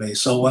stayed with me.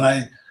 So when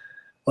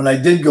I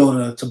did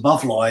go to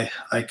Buffalo, I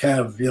kind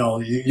of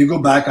you go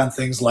back on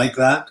things like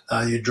that.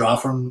 You draw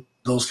from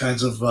those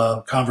kinds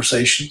of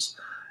conversations,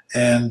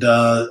 and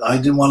I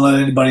didn't want to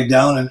let anybody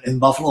down in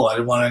Buffalo. I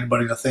didn't want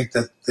anybody to think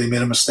that they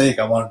made a mistake.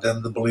 I wanted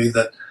them to believe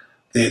that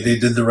they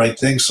did the right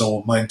thing.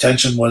 So my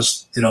intention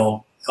was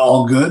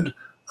all good,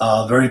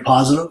 very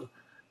positive.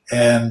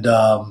 And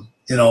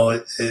it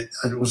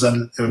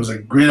was a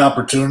great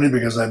opportunity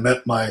because I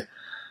met my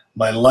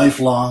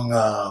lifelong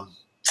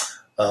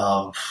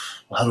how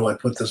do I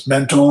put this,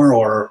 mentor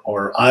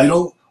or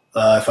idol,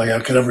 if I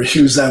could ever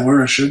use that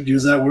word or should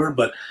use that word,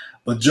 but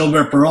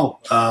Gilbert Perreault.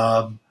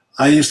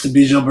 I used to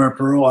be Gilbert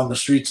Perreault on the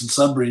streets in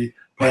Sudbury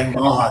playing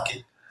ball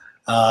hockey.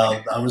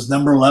 I was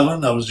number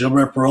 11. I was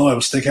Gilbert Perreault. I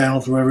would stick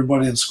handle through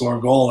everybody and score a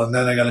goal, and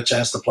then I got a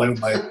chance to play with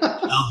my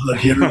childhood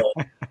hero.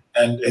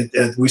 And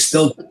we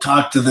still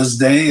talk to this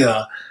day.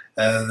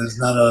 There's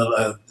not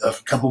a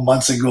couple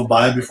months that go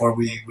by before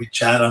we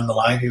chat on the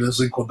line. He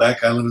lives in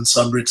Quebec. I live in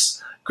Sudbury.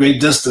 It's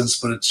great distance,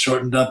 but it's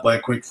shortened up by a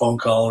quick phone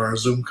call or a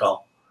Zoom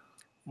call.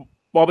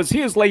 Well, was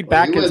he as laid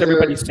back as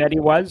everybody said he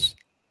was?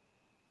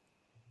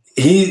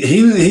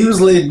 He was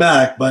laid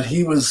back, but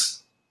he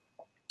was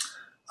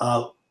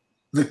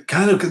the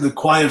kind of the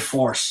quiet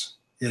force.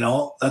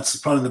 That's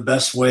probably the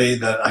best way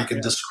that I can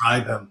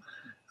describe him.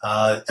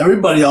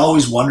 Everybody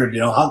always wondered,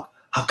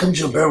 how come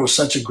Gilbert was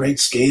such a great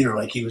skater?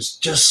 Like, he was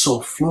just so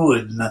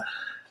fluid. And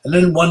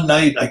then one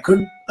night I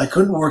couldn't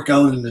work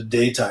out in the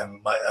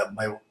daytime.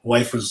 My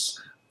wife was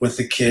with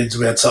the kids.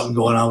 We had something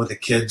going on with the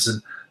kids,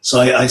 and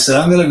so I said,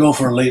 I'm going to go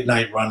for a late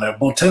night run.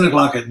 About 10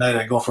 o'clock at night,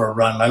 I go for a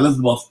run. I lived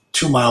about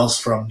 2 miles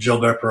from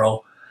Gilbert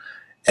Perreault,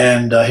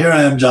 and here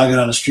I am jogging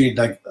on the street.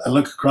 And I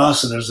look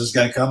across, and there's this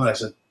guy coming. I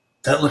said,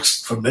 that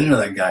looks familiar,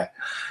 that guy.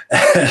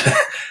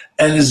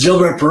 And it's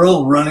Gilbert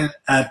Perreault running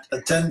at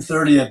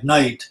 10:30 at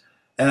night.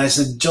 And I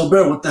said,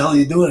 Gilbert, what the hell are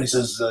you doing? He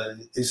says,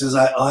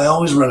 I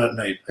always run at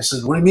night. I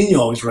said, what do you mean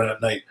you always run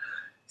at night?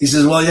 He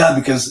says, well, yeah,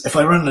 because if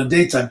I run in the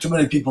daytime, too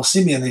many people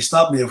see me and they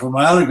stop me for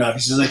my autograph.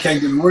 He says, I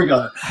can't get to work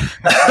on it.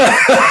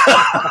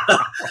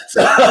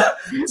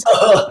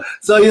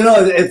 so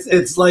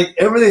it's like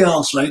everything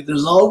else, right?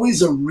 There's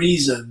always a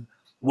reason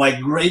why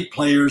great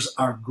players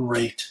are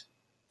great.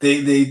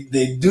 They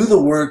do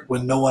the work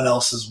when no one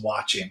else is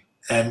watching.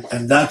 And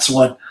that's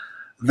what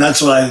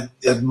I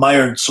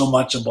admired so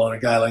much about a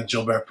guy like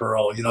Gilbert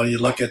Perreault. You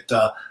look at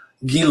Guy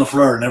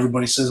Lafleur, and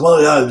everybody says,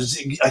 well, yeah,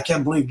 I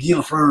can't believe Guy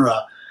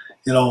Lafleur,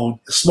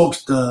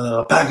 smoked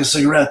a pack of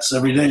cigarettes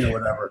every day or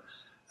whatever.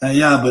 But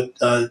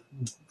I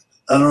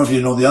don't know if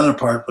you know the other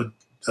part, but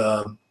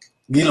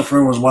Guy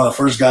Lafleur was one of the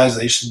first guys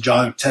that used to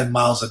jog 10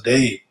 miles a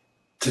day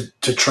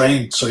to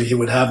train, so he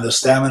would have the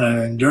stamina and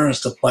endurance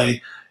to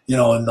play,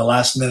 in the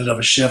last minute of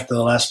a shift or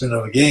the last minute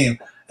of a game,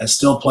 and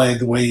still play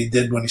the way he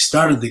did when he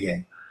started the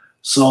game.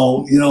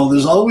 So,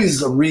 there's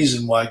always a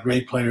reason why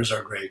great players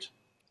are great.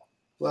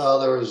 Well,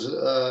 there was,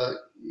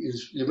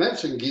 you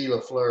mentioned Guy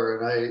Lafleur,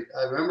 and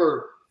I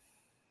remember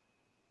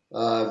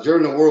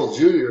during the World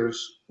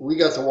Juniors, we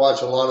got to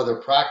watch a lot of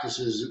their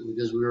practices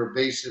because we were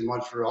based in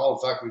Montreal. In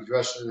fact, we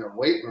dressed in their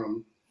weight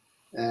room.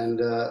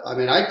 And,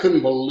 I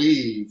couldn't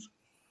believe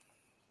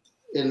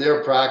in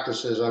their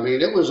practices.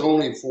 It was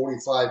only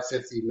 45,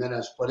 50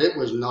 minutes, but it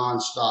was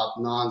nonstop.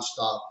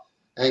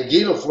 And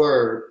Guy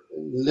Lafleur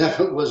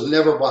was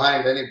never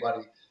behind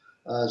anybody.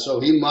 So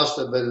he must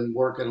have been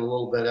working a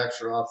little bit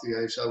extra off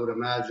the ice, I would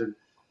imagine.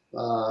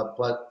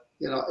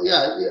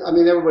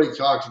 Everybody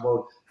talks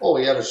about,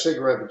 he had a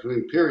cigarette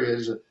between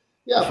periods.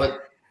 Yeah,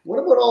 but what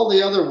about all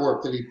the other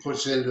work that he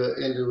puts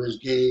into his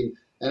game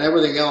and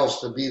everything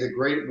else to be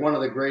one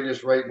of the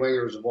greatest right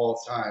wingers of all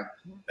time?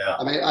 Yeah.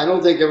 I mean, I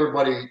don't think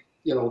everybody,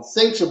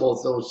 thinks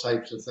about those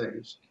types of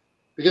things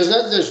because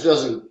that just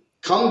doesn't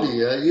come to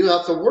you. You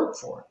have to work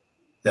for it.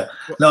 Yeah.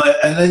 No,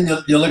 and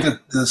then you look at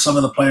some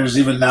of the players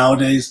even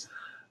nowadays,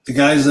 the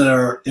guys that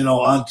are,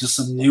 onto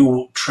some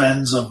new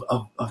trends of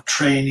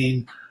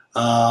training,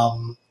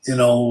 some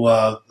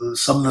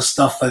of the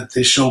stuff that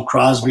they show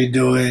Crosby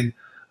doing,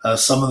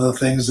 some of the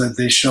things that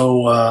they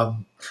show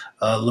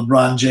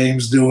LeBron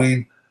James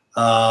doing,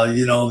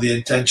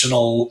 the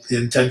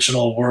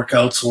intentional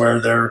workouts where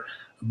they're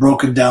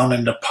broken down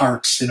into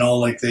parts,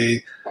 like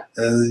they,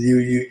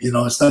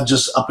 it's not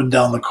just up and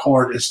down the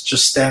court. It's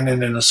just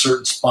standing in a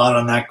certain spot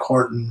on that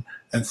court and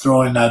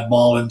throwing that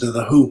ball into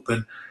the hoop.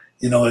 And,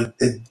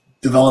 it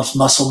develops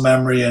muscle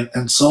memory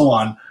and so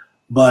on.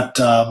 But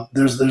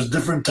there's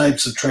different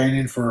types of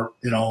training for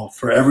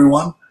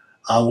everyone.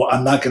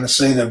 I'm not going to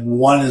say that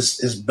one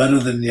is better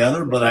than the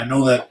other, but I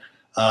know that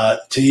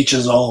to each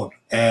his own.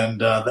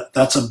 And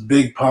that's a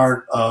big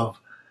part of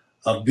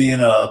being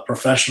a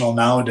professional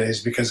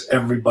nowadays because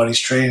everybody's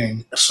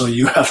training. So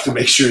you have to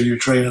make sure you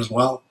train as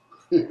well.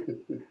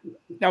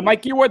 Now,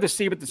 Mike, you wore the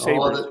C with the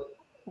Sabres.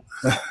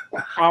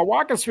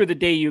 Walk us through the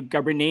day you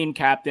got renamed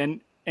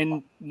captain.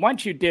 And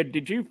once you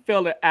did you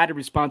feel the added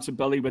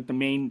responsibility with the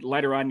main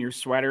letter on your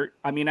sweater?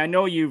 I mean, I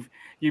know you've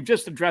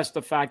just addressed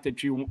the fact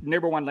that you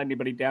never want to let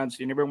anybody down, so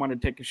you never want to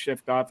take a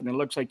shift off, and it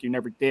looks like you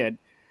never did.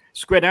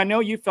 Squid, I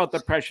know you felt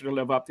the pressure to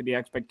live up to the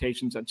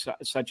expectations at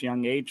such a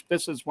young age.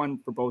 This is one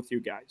for both you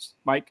guys.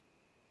 Mike?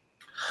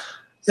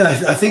 Yeah,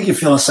 I think you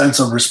feel a sense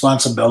of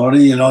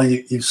responsibility.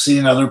 You've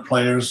seen other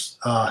players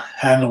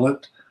handle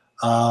it.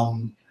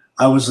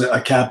 I was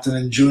a captain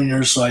in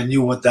junior, so I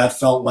knew what that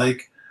felt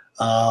like.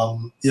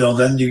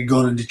 Then you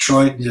go to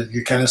Detroit,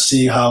 you kind of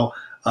see how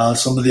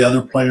some of the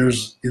other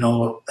players,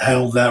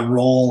 held that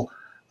role.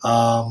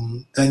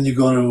 Then you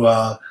go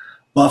to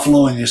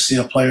Buffalo and you see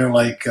a player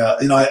like,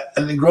 and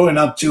then growing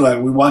up too,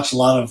 we watched a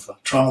lot of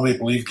Toronto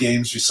Maple Leaf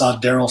games. We saw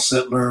Daryl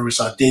Sittler, we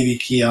saw Davey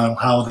Keon,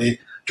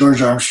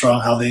 George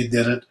Armstrong, how they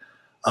did it.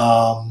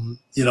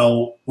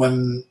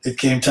 When it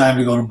came time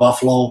to go to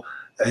Buffalo,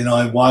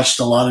 I watched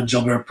a lot of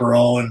Gilbert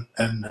Perreault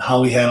and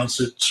how he handled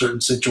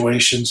certain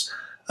situations.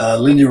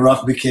 Lindy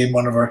Ruff became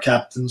one of our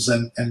captains,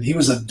 and he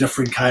was a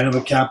different kind of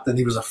a captain.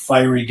 He was a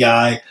fiery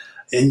guy,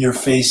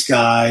 in-your-face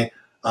guy,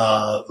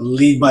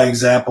 lead by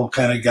example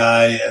kind of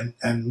guy,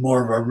 and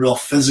more of a real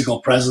physical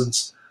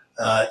presence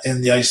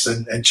in the ice,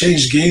 and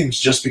changed games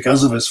just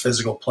because of his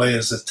physical play,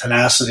 his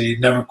tenacity,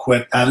 never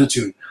quit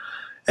attitude.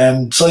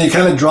 And so you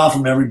kind of draw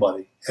from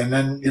everybody. And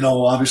then,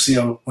 obviously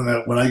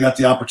when I got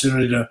the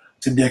opportunity to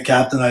be a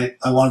captain, I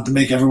wanted to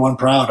make everyone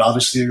proud.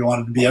 Obviously, you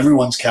wanted to be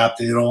everyone's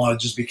captain. You don't want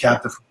to just be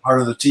captain for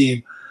part of the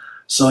team.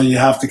 So you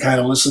have to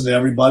kind of listen to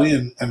everybody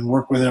and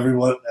work with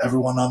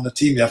everyone on the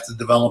team. You have to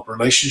develop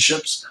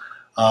relationships.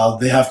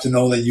 They have to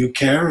know that you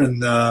care,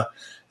 and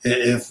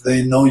if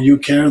they know you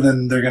care,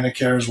 then they're going to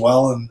care as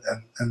well.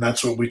 And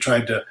that's what we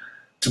tried to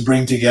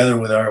bring together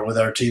with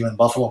our team in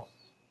Buffalo.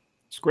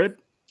 Squid?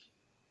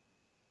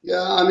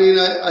 Yeah, I mean,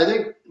 I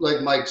think,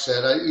 like Mike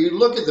said, you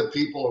look at the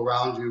people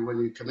around you when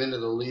you come into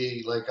the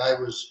league. Like I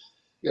was,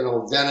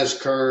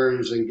 Dennis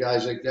Kearns and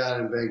guys like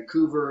that in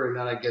Vancouver, and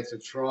then I get to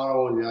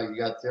Toronto, and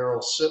you got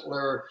Daryl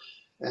Sittler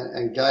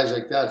and guys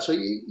like that. So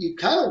you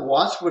kind of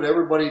watch what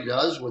everybody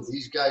does, what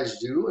these guys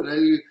do, and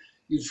then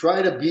you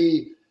try to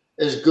be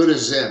as good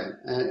as them.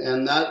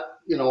 And that,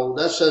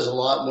 that says a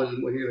lot.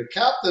 When you're the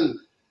captain,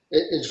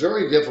 it's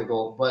very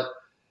difficult, but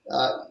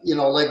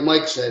like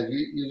Mike said,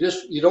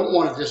 you don't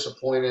want to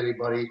disappoint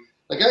anybody.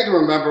 Like I can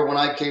remember when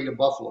I came to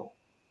Buffalo,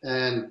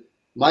 and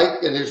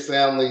Mike and his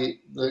family,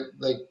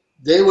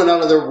 they went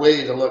out of their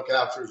way to look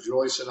after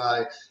Joyce and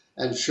I,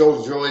 and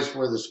show Joyce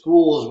where the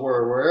schools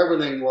were, where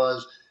everything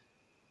was.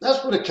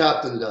 That's what a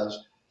captain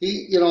does.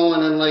 He,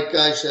 and then like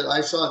I said,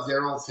 I saw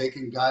Daryl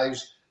taking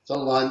guys to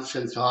lunch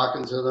and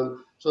talking to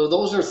them. So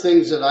those are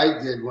things that I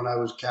did when I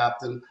was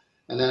captain.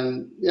 And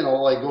then,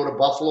 I go to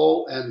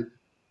Buffalo, and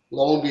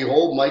lo and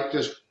behold, Mike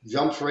just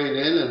jumps right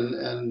in,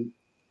 and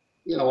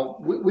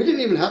we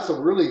didn't even have to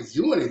really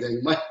do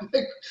anything. Mike,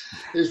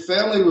 his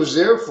family was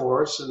there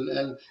for us,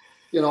 and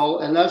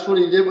that's what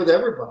he did with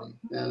everybody.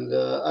 And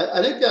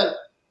I think that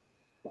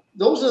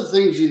those are the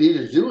things you need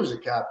to do as a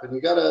captain.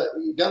 You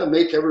gotta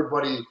make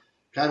everybody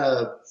kind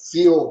of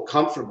feel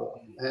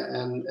comfortable.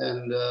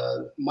 And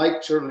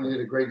Mike certainly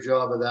did a great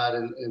job of that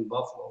in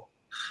Buffalo.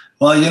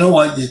 Well, you know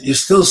what? You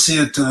still see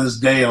it to this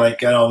day.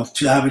 Like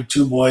having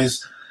two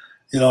boys,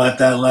 at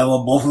that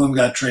level, both of them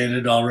got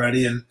traded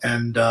already, and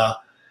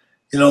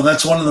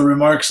that's one of the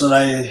remarks that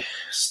I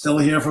still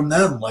hear from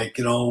them. Like,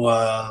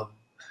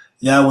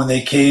 when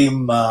they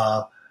came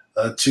to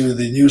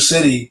the new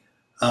city,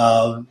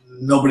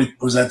 nobody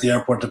was at the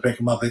airport to pick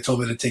them up. They told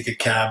me to take a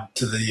cab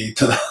to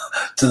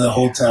the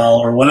hotel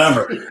or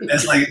whatever.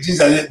 It's like, geez,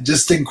 I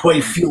just didn't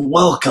quite feel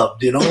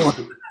welcomed,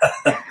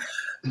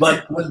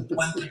 But when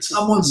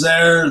someone's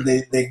there,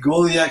 they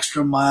go the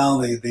extra mile.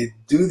 They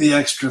do the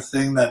extra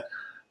thing that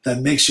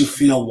makes you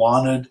feel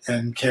wanted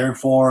and cared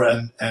for.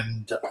 And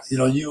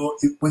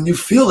when you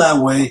feel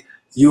that way,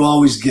 you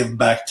always give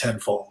back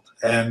tenfold.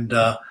 And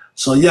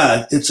so,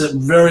 yeah, it's a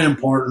very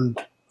important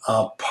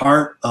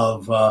part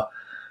of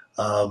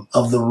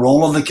the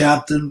role of the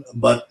captain.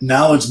 But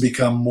now it's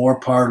become more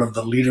part of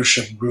the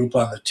leadership group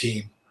on the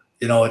team.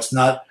 It's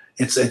not.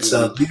 It's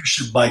a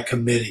leadership by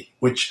committee,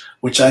 which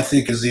I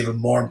think is even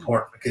more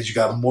important because you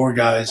got more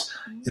guys,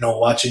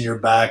 watching your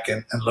back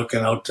and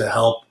looking out to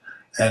help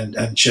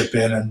and chip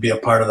in and be a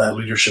part of that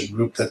leadership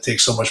group that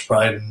takes so much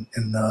pride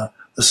in the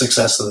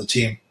success of the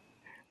team.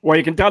 Well,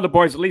 you can tell the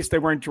boys, at least they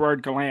weren't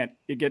Gerard Gallant.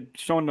 You get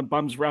shown the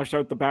bums rush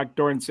out the back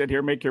door and sit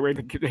here, make your way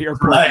to the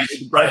airport. Right.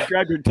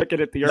 Grab your ticket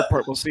at the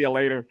airport. We'll see you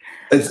later.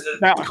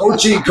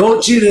 Coaching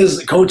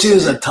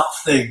is a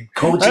tough thing.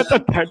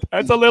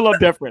 That's a little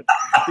different.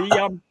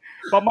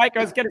 But Mike, I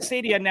was going to say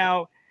to you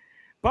now,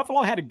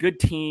 Buffalo had a good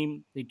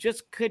team. They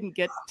just couldn't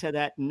get to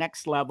that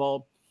next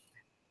level.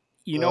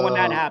 When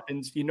that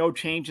happens,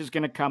 change is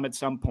going to come at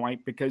some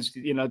point because,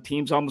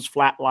 teams almost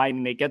flatline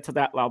and they get to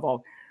that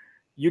level.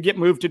 You get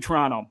moved to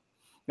Toronto.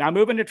 Now,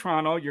 moving to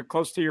Toronto, you're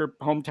close to your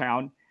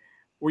hometown.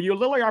 Were you a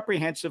little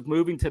apprehensive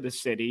moving to the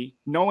city,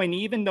 knowing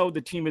even though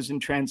the team is in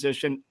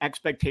transition,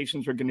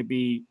 expectations are going to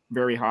be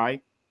very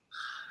high?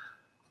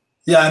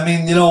 Yeah, I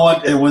mean, you know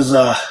what? It was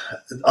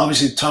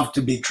obviously tough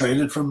to be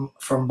traded from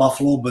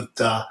Buffalo, but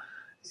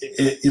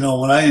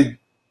when I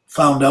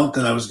found out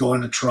that I was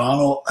going to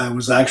Toronto, I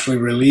was actually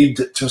relieved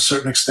to a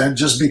certain extent,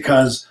 just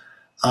because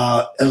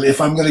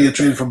if I'm going to get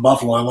traded from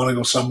Buffalo, I want to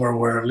go somewhere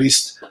where at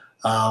least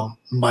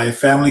my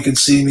family can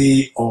see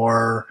me,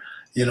 or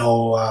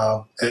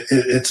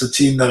it's a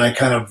team that I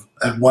kind of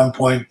at one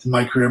point in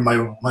my career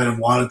might have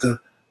wanted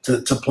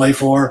to play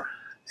for,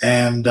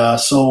 and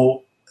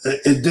so.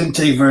 It didn't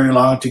take very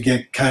long to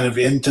get kind of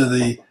into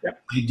the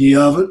idea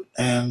of it.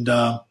 And,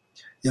 I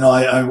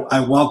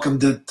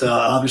welcomed it.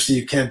 Obviously,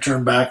 you can't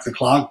turn back the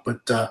clock,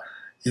 but,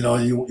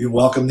 you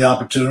welcome the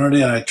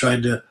opportunity. And I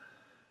tried to,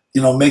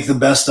 make the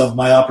best of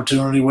my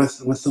opportunity with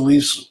the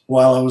Leafs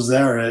while I was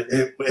there.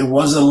 It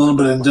was a little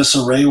bit in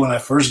disarray when I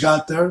first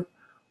got there.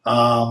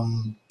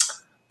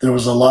 There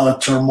was a lot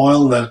of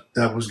turmoil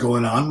that was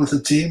going on with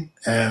the team.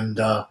 And,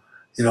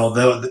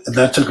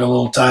 that took a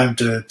little time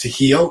to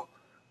heal.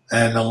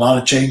 And a lot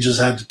of changes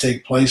had to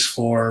take place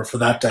for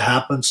that to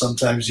happen.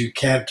 Sometimes you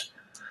can't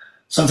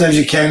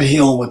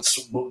heal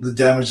the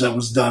damage that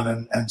was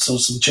done. And so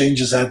some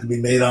changes had to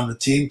be made on the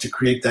team to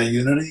create that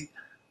unity.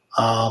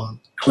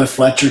 Cliff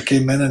Fletcher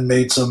came in and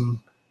made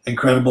some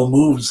incredible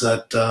moves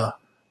that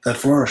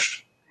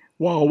flourished.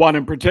 Well, one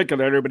in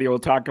particular everybody will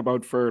talk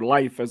about for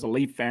life as a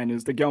Leaf fan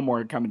is the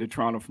Gilmore coming to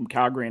Toronto from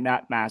Calgary and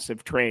that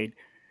massive trade.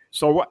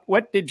 So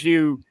what did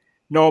you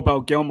know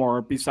about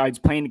Gilmore besides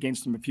playing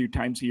against him a few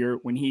times a year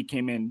when he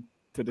came in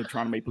to the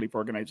Toronto Maple Leaf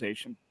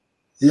organization?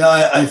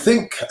 Yeah, I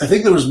think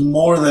there was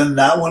more than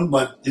that one,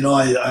 but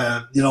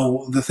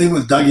the thing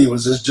with Dougie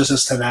was just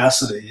his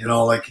tenacity.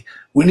 Like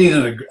we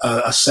needed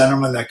a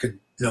centerman that could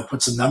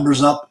put some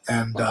numbers up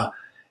and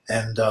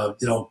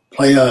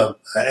play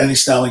any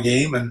style of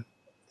game, and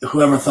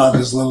whoever thought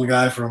this little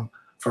guy from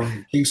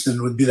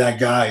Kingston would be that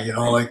guy.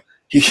 Like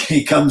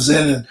he comes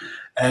in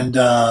and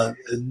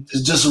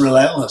is just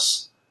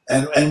relentless.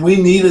 And we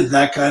needed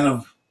that kind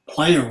of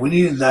player. We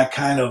needed that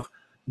kind of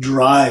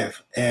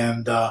drive.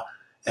 And not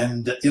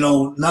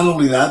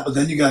only that, but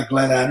then you got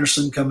Glenn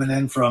Anderson coming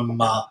in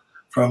from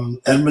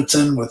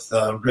Edmonton with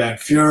Grant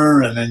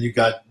Fuhr, and then you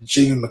got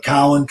Jamie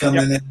McCowan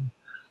coming in.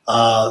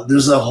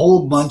 There's a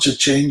whole bunch of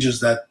changes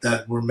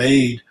that were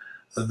made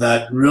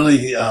that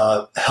really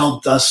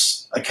helped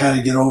us kind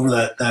of get over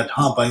that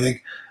hump. I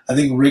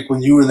think Rick,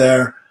 when you were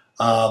there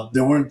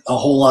weren't a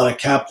whole lot of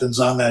captains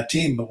on that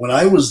team, but when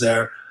I was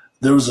there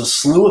was a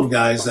slew of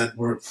guys that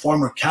were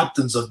former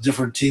captains of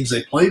different teams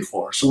they played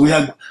for. So we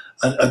had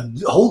a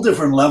whole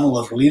different level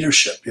of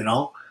leadership,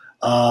 and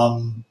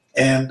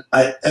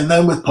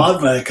then with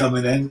Potvin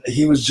coming in,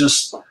 he was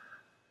just,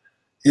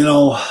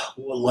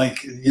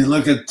 like you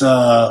look at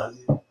the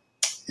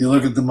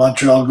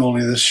Montreal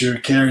goalie this year,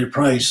 Carey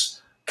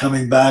Price,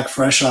 coming back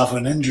fresh off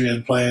an injury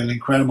and playing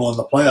incredible in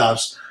the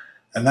playoffs,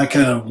 and that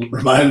kind of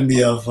reminded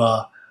me of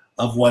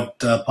what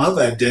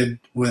Potvin did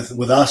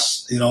with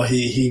us.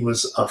 He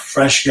was a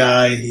fresh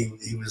guy.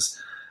 He was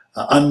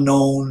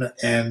unknown,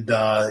 and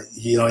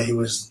he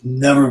was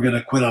never going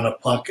to quit on a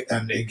puck,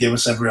 and it gave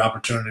us every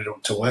opportunity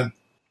to win.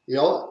 You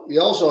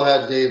also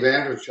had Dave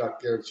Andreychuk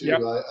there too.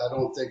 Yep. I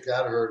don't think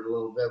that hurt a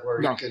little bit.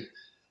 No. He could.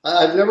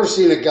 I've never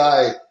seen a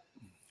guy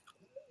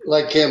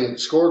like him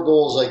score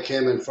goals like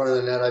him in front of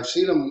the net. I've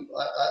seen him.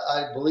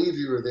 I believe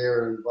you were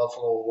there in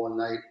Buffalo one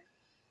night.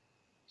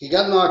 He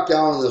got knocked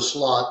down in the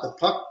slot.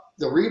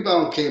 The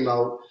rebound came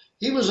out.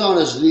 He was on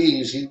his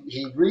knees.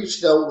 He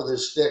reached out with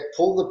his stick,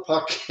 pulled the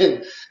puck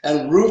in,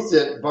 and roofed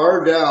it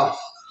bar down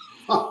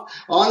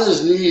on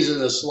his knees in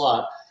the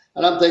slot.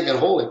 And I'm thinking,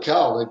 holy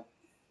cow,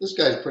 this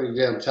guy's pretty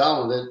damn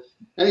talented.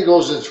 And he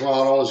goes to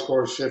Toronto and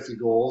scores 50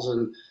 goals.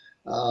 And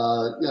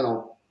you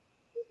know,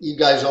 you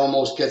guys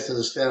almost get to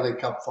the Stanley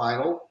Cup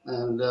final,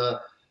 and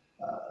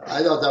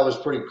I thought that was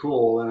pretty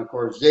cool. And of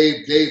course,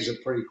 Dave's a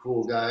pretty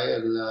cool guy,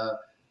 and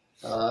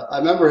I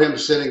remember him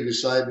sitting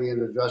beside me in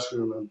the dressing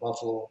room in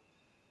Buffalo,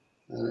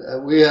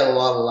 and we had a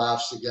lot of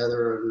laughs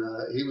together.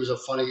 And he was a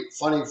funny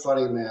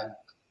man.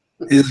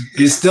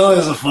 He still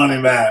is a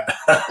funny man.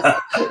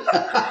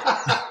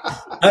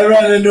 I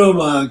ran into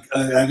him,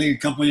 I think, a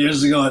couple of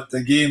years ago at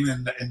the game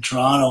in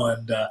Toronto,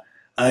 and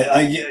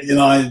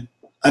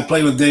I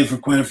played with Dave for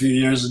quite a few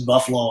years in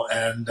Buffalo,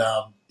 and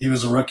he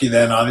was a rookie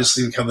then,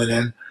 obviously coming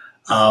in.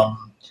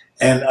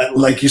 And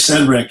like you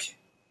said, Rick,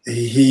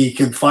 he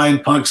could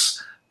find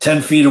pucks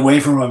 10 feet away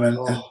from him and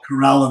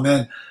corral them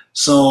in.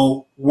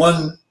 So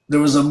there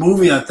was a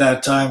movie at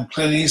that time,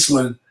 Clint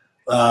Eastwood,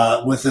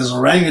 with his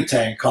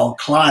orangutan called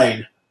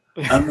Clyde.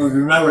 I don't know if you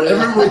remember.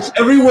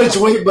 Every which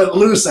way but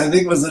loose, I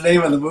think was the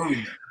name of the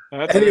movie.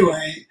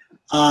 Anyway,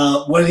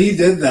 when he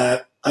did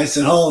that, I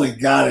said, "Holy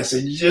God!" I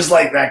said, "You just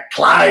like that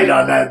Clyde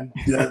on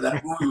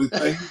that movie with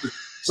Clint Eastwood."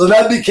 So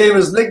that became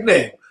his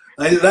nickname.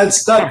 That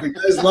stuck. The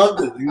guys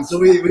loved it. So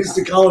we used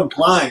to call him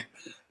Clyde.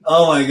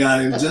 Oh my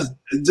God, it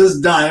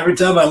just died. Every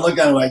time I look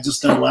at him, I just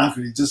start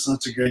laughing. He's just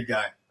such a great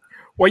guy.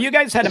 Well, you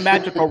guys had a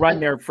magical run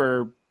there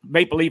for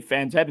Maple Leaf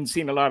fans. I haven't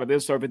seen a lot of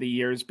this over the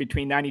years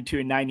between 92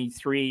 and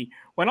 93.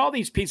 When all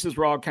these pieces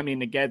were all coming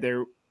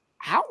together,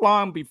 how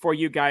long before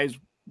you guys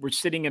were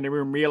sitting in the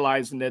room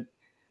realizing that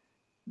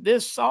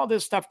all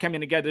this stuff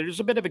coming together, there's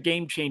a bit of a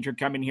game changer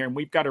coming here and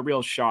we've got a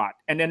real shot?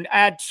 And then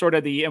add sort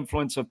of the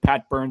influence of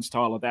Pat Burns to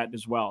all of that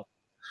as well.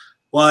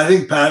 Well, I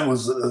think Pat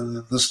was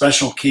the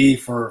special key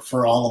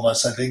for all of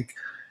us. I think,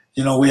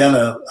 we had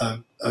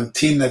a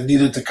team that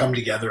needed to come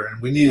together,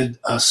 and we needed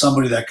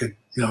somebody that could,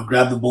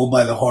 grab the bull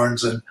by the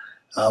horns. And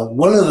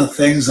one of the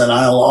things that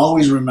I'll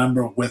always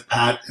remember with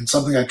Pat, and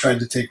something I tried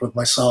to take with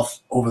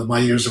myself over my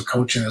years of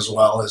coaching as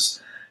well,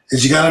 is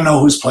you got to know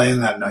who's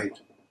playing that night.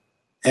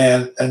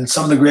 And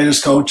some of the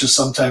greatest coaches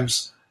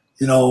sometimes,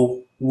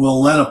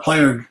 will let a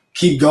player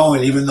keep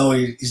going even though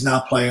he's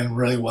not playing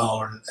really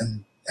well,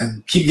 and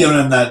keep giving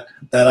him that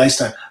ice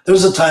time.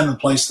 There's a time and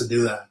place to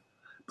do that.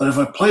 But if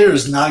a player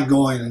is not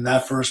going in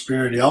that first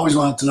period, you always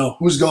want to know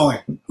who's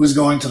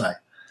going tonight.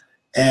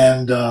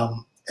 And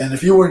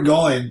if you weren't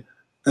going,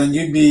 then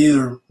you'd be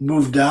either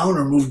moved down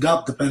or moved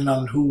up, depending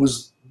on who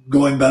was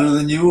going better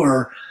than you,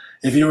 or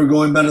if you were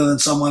going better than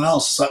someone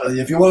else. So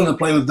if you wanted to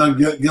play with Doug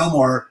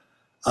Gilmour,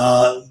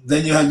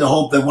 then you had to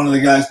hope that one of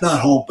the guys, not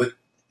hope, but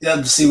you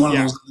had to see one of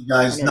those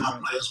guys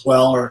not play as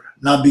well or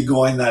not be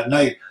going that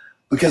night,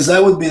 because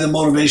that would be the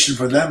motivation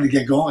for them to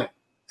get going.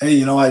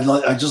 Hey,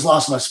 I just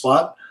lost my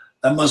spot.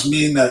 That must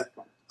mean that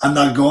I'm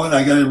not going.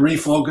 I got to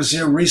refocus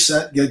here,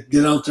 reset,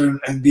 get out there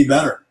and be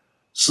better.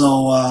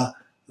 So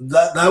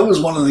that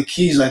was one of the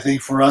keys, I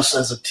think, for us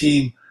as a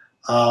team.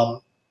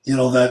 That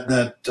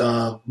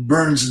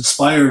Burns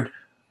inspired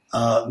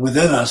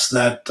within us,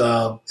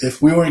 that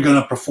if we weren't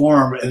going to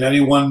perform in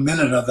any 1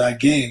 minute of that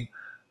game,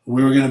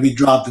 we were going to be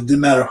dropped. It didn't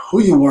matter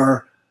who you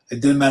were. It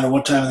didn't matter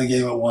what time of the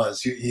game it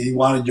was. He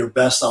wanted your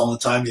best all the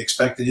time. He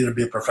expected you to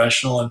be a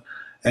professional,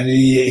 and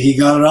he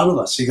got it out of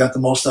us. He got the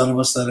most out of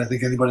us that I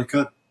think anybody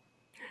could.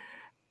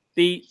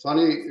 It's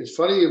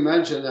funny you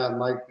mentioned that,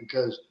 Mike,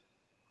 because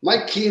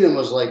Mike Keenan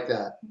was like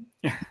that.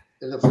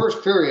 In the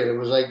first period, it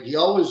was like he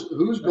always,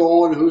 who's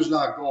going, who's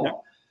not going.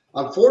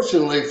 Yeah.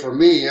 Unfortunately for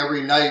me,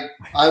 every night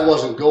I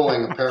wasn't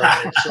going,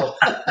 apparently. So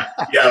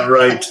yeah,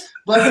 right.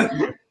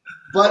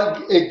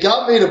 But it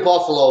got me to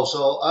Buffalo,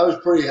 so I was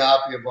pretty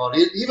happy about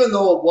it, even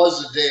though it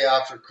was the day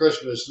after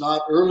Christmas,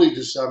 not early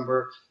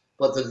December,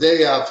 but the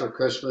day after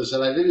Christmas,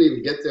 and I didn't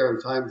even get there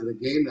in time for the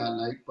game that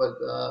night.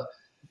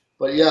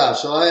 But yeah,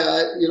 so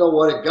I you know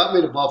what, it got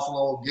me to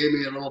Buffalo, gave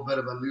me a little bit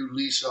of a new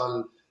lease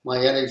on my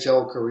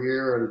NHL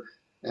career,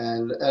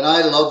 and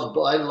I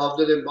loved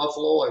it in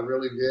Buffalo. I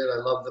really did. I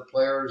loved the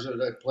players that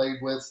I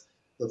played with,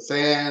 the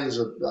fans.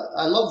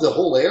 I loved the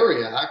whole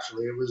area.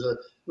 Actually, it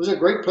was a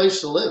great place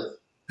to live.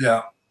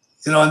 Yeah,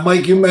 and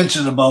Mike, you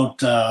mentioned about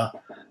the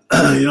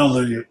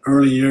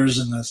early years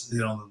in this,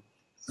 the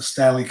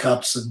Stanley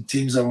Cups and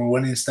teams that were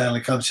winning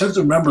Stanley Cups. You have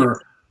to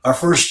remember, our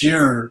first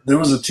year there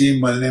was a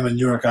team by the name of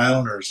New York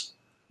Islanders.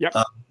 Yep.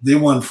 They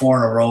won 4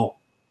 in a row.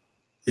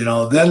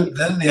 Then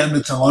the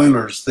Edmonton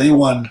Oilers, they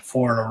won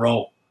 4 in a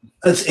row.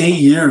 That's 8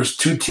 years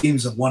 2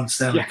 teams have won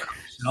Stanley Cups.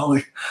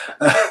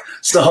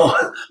 So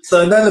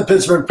then the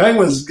Pittsburgh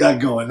Penguins got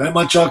going. Then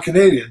Montreal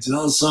Canadiens.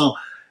 So.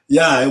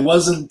 Yeah, it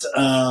wasn't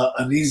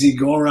an easy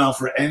go-around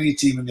for any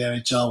team in the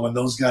NHL when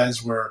those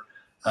guys were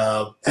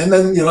and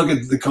then you look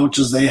at the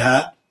coaches they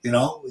had, you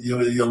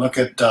look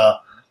at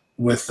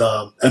with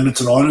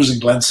Edmonton Oilers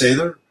and Glenn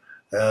Sather,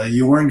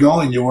 you weren't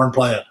going, you weren't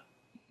playing.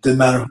 Didn't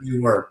matter who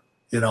you were,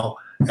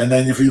 And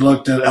then if you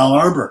looked at Al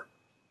Arbour,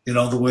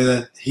 the way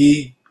that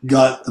he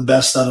got the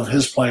best out of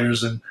his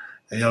players and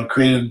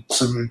created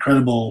some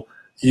incredible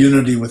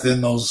unity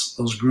within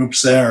those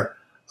groups there.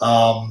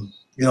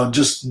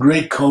 Just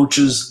great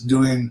coaches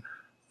doing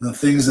the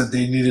things that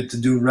they needed to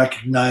do,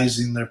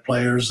 recognizing their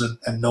players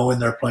and knowing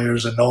their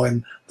players and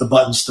knowing the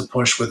buttons to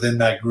push within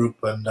that group.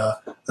 And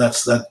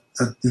that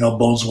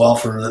bodes well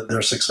for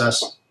their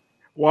success.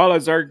 Well,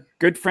 as our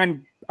good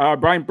friend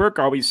Brian Burke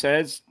always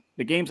says,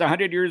 the game's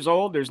 100 years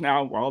old.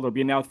 There'll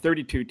be now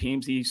 32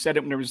 teams. He said it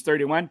when there was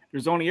 31.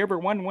 There's only ever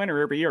one winner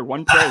every year,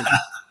 one parade.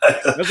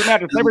 Doesn't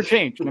matter. It's never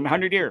changed in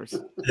 100 years.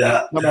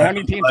 Yeah. No matter how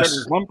many teams,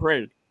 there's one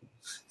parade.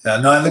 Yeah,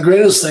 no, and the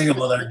greatest thing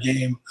about our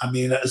game, I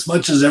mean, as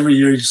much as every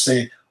year you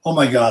say, oh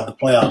my God, the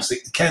playoffs,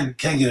 it can't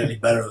get any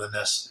better than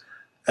this.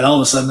 And all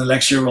of a sudden the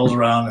next year rolls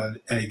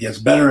around and it gets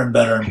better and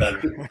better and better.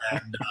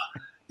 And,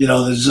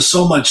 there's just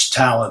so much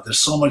talent. There's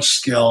so much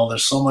skill.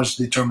 There's so much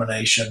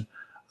determination.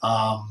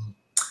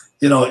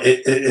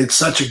 It's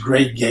such a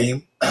great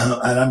game.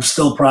 And I'm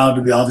still proud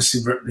to be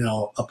obviously,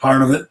 a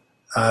part of it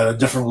at a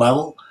different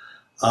level.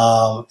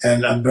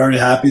 And I'm very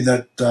happy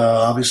that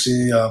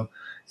obviously,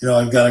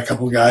 I've got a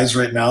couple of guys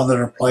right now that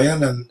are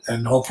playing,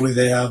 and hopefully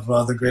they have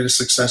the greatest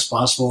success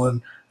possible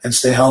and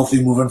stay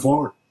healthy moving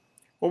forward.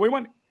 Well, go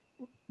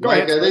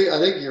Mike, ahead. I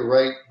think you're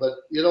right, but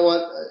you know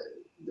what?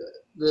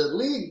 The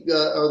league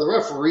or the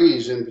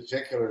referees in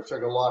particular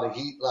took a lot of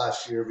heat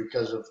last year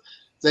because of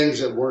things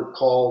that weren't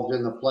called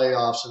in the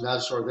playoffs and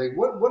that sort of thing.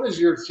 What is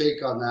your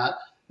take on that?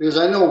 Because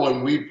I know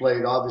when we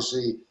played,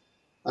 obviously,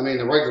 I mean,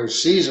 the regular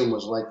season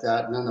was like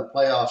that, and then the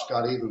playoffs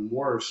got even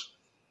worse.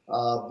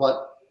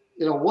 But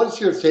what's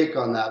your take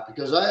on that?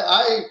 Because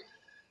I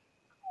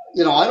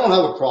don't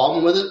have a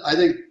problem with it. I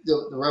think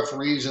the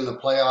referees in the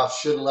playoffs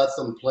should let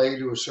them play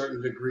to a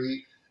certain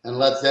degree and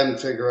let them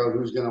figure out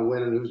who's going to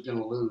win and who's going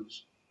to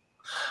lose.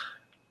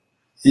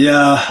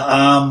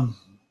 Yeah.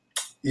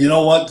 You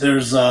know what?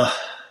 There's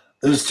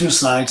two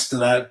sides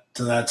to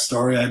that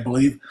story, I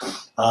believe.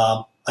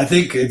 I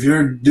think if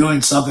you're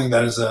doing something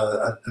that is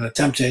an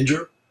attempt to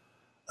injure,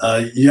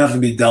 you have to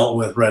be dealt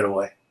with right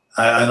away.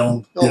 I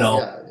don't,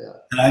 Yeah.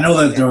 And I know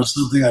that there was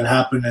something that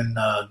happened in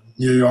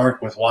New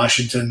York with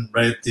Washington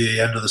right at the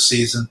end of the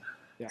season,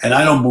 and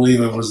I don't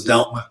believe it was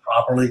dealt with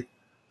properly.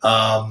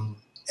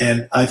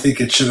 And I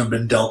think it should have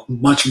been dealt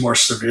much more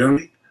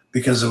severely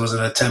because it was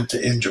an attempt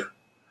to injure.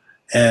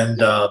 And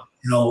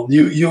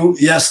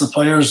yes, the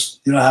players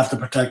have to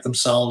protect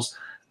themselves,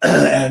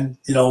 and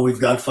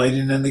we've got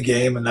fighting in the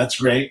game, and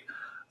that's great.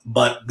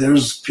 But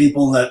there's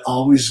people that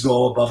always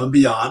go above and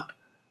beyond.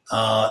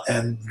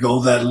 And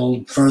go that a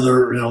little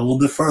further, a little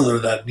bit further,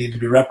 that need to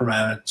be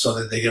reprimanded so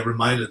that they get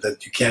reminded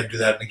that you can't do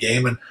that in the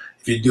game. And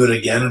if you do it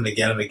again and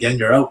again and again,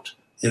 you're out,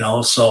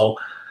 So,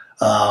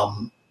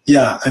 I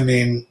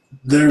mean,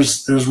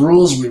 there's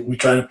rules. We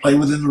try to play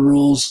within the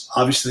rules.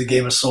 Obviously, the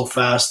game is so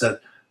fast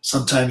that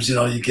sometimes,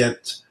 you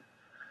get,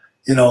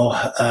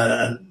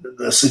 a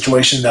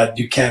situation that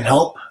you can't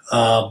help.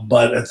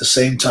 But at the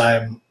same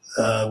time,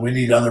 we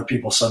need other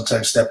people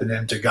sometimes stepping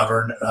in to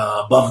govern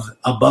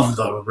above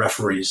the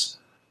referees,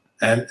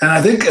 and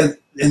I think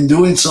in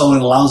doing so,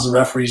 it allows the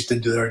referees to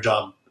do their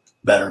job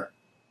better.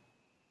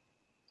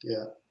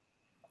 Yeah,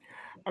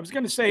 I was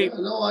going to say,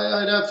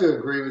 I'd have to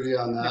agree with you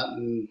on that,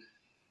 and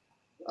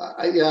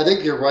I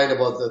think you're right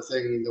about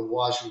the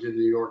Washington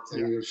New York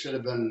thing. There should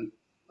have been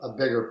a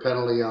bigger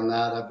penalty on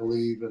that, I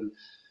believe, and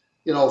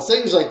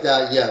things like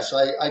that. Yes,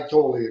 I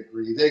totally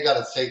agree. They got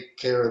to take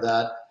care of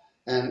that.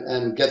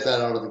 And get that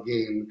out of the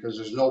game because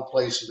there's no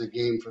place in the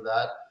game for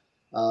that.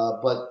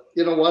 But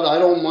you know what? I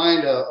don't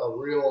mind a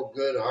real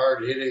good,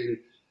 hard-hitting,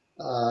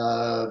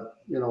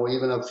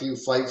 even a few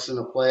fights in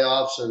the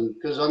playoffs. And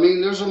because, I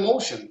mean, there's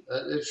emotion.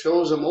 It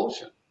shows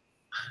emotion.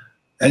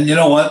 And you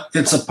know what?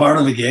 It's a part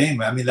of the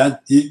game. I mean,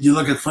 that you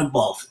look at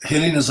football.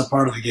 Hitting is a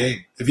part of the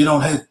game. If you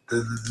don't hit,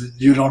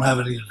 you don't have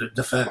any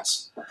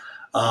defense.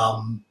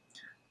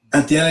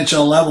 At the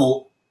NHL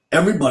level,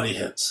 everybody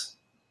hits.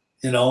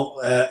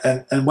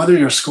 And whether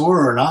you're a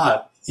scorer or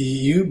not,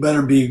 you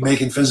better be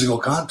making physical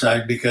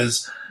contact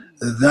because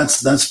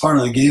that's part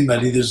of the game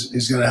that either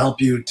is going to help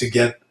you to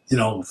get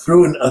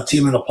through a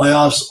team in the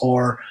playoffs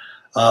or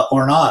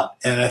not.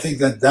 And I think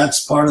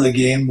that's part of the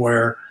game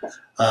where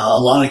a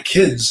lot of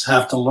kids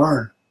have to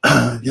learn.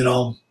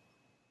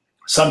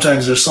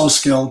 Sometimes they're so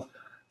skilled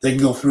they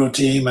can go through a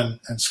team and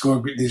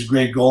score these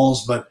great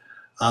goals, but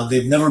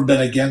they've never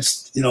been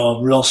against a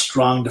real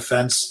strong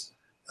defense.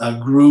 A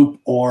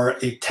group or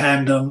a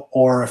tandem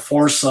or a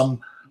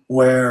foursome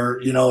where,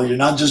 you're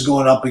not just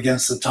going up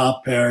against the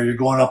top pair, you're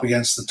going up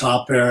against the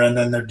top pair and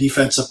then their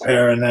defensive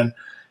pair and then,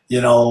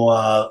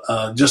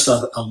 just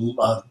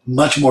a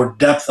much more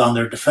depth on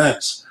their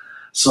defense.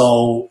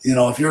 So,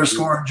 if you're a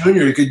scorer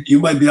junior, you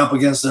might be up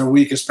against their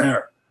weakest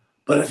pair.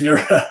 But if you're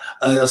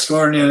a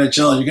scorer in the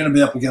NHL, you're going to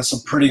be up against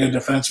some pretty good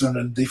defensemen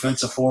and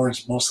defensive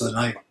forwards most of the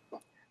night.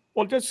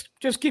 Well, just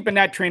keeping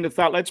that train of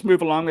thought, let's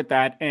move along with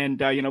that. And,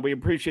 we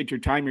appreciate your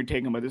time you're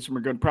taking with us. And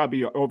we're going to probably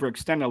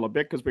overextend a little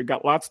bit because we've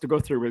got lots to go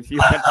through with you.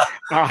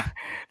 But,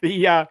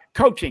 the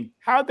coaching,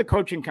 how did the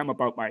coaching come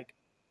about, Mike?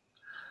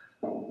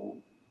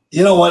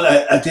 You know what?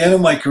 At the end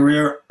of my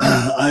career,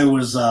 I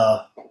was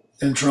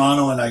in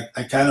Toronto and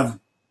I kind of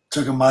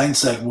took a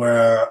mindset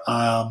where,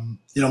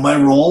 my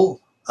role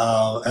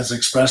as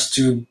expressed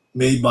to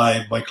me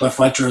by Cliff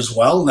Fletcher as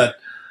well, that,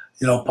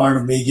 part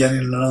of me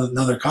getting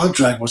another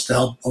contract was to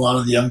help a lot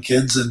of the young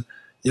kids and,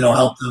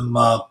 help them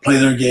play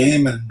their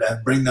game and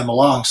bring them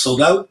along. So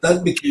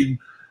that became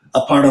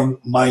a part of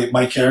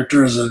my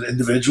character as an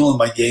individual and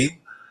my game.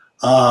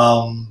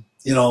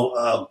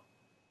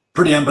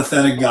 Pretty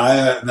empathetic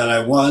guy that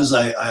I was.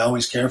 I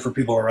always care for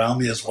people around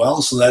me as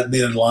well, so that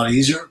made it a lot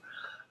easier.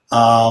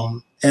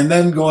 And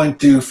then going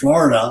to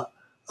Florida,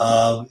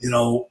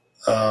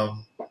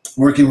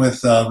 working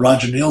with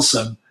Roger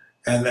Nielsen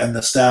and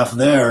the staff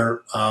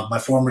there, my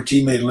former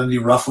teammate Lindy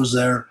Ruff was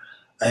there,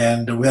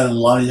 and we had a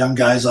lot of young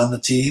guys on the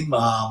team.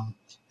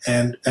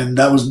 And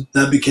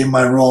that became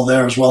my role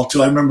there as well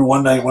too. I remember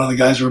one night one of the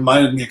guys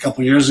reminded me a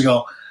couple of years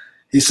ago.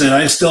 He said,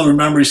 I still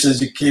remember, he says,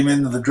 he came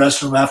into the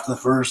dressing room after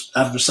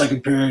the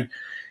second period.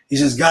 He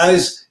says,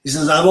 guys,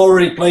 I've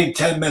already played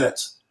 10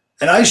 minutes.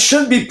 And I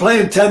shouldn't be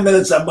playing 10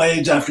 minutes at my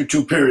age after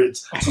 2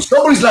 periods. So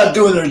somebody's not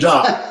doing their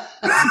job.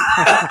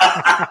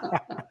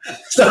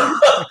 so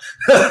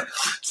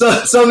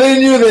they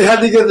knew they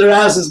had to get their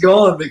asses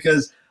going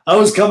because I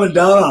was coming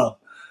down on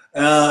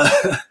them.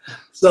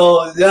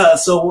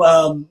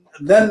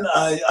 Then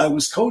I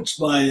was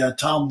coached by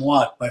Tom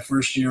Watt my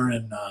first year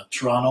in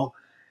Toronto.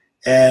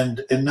 And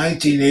in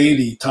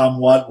 1980, Tom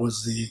Watt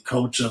was the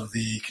coach of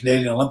the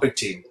Canadian Olympic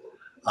team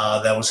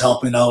that was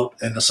helping out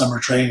in the summer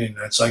training.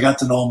 And so I got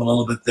to know him a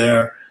little bit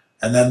there.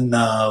 And then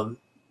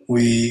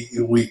we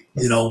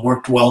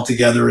worked well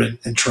together in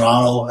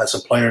Toronto as a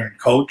player and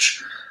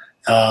coach.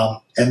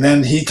 And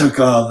then he took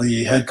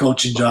the head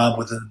coaching job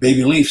with the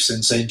Baby Leafs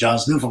in St.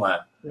 John's,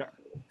 Newfoundland. Yeah.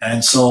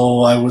 And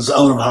so I was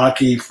out of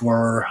hockey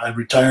I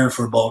retired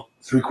for about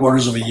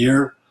 3/4 of a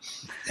year.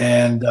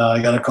 And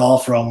I got a call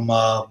from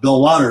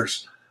Bill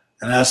Waters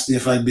and asked me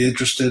if I'd be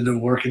interested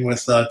in working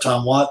with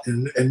Tom Watt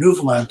in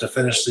Newfoundland to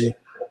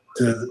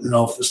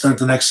start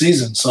the next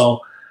season.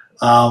 So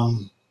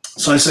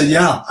I said,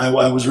 yeah,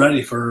 I was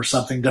ready for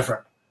something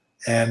different.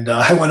 And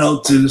I went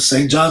out to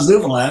St. John's,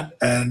 Newfoundland,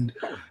 and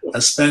I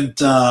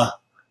spent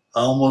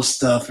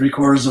almost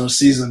 3/4 of a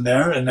season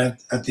there. And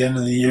at the end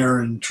of the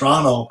year in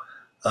Toronto,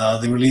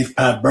 they relieved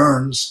Pat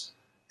Burns.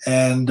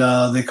 And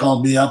they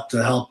called me up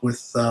to help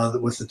with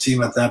the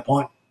team at that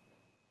point.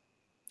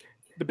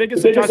 The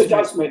biggest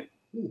adjustment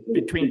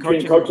between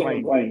coaching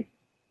and playing.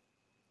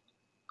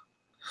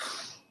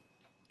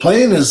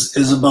 Playing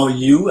is about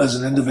you as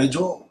an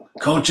individual.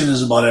 Coaching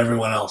is about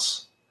everyone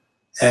else.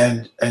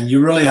 And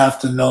you really have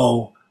to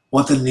know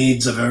what the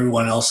needs of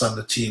everyone else on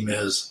the team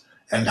is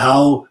and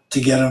how to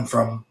get them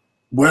from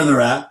where they're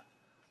at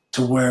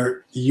to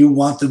where you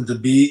want them to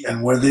be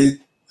and where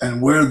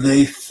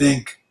they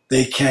think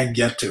they can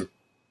get to,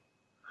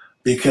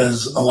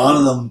 because a lot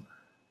of them,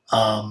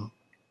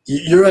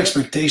 your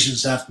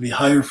expectations have to be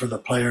higher for the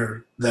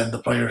player than the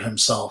player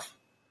himself.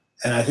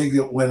 And I think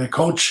that when a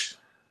coach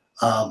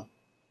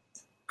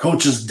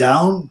coaches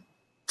down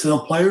to the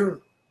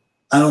player,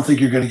 I don't think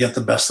you're going to get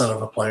the best out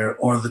of a player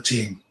or the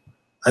team.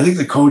 I think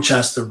the coach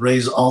has to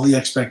raise all the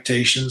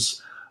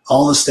expectations,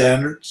 all the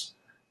standards,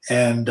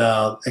 and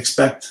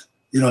expect,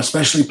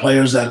 especially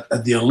players at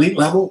the elite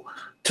level,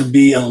 to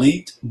be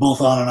elite both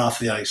on and off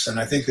the ice. And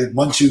I think that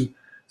once you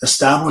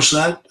establish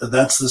that,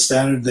 that's the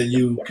standard that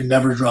you can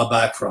never draw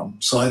back from.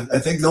 So I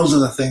think those are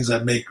the things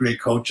that make great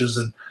coaches.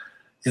 And,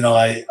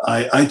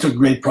 I took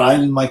great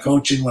pride in my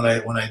coaching when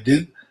I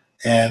did,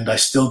 and I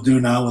still do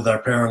now with our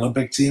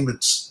Paralympic team.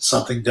 It's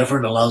something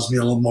different. It allows me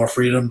a little more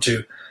freedom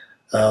to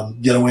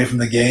get away from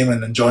the game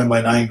and enjoy my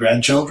 9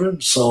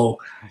 grandchildren. So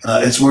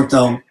it's worked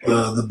out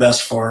the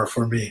best for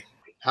me.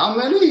 How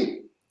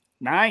many?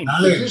 9.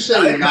 Did you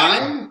say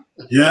 9?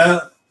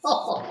 Yeah.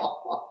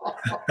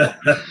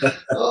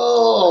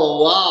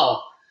 Oh,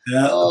 wow.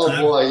 Yeah. Oh,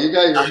 boy. You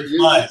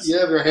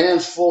have your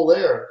hands full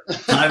there.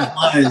 Time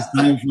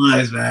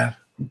flies, man.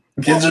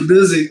 Kids are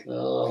busy.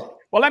 Oh.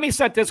 Well, let me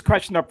set this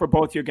question up for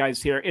both you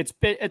guys here. It's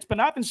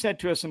been often said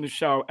to us in the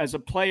show, as a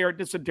player,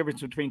 there's a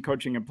difference between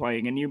coaching and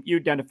playing. And you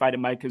identified it,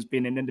 Mike, as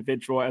being an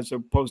individual as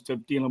opposed to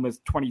dealing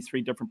with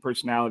 23 different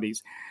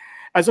personalities.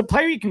 As a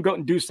player, you can go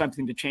and do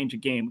something to change a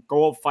game,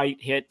 goal,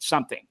 fight, hit,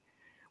 something.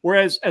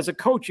 Whereas as a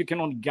coach, you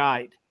can only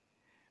guide.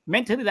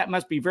 Mentally, that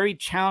must be very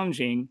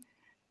challenging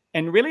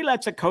and really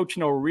lets a coach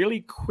know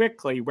really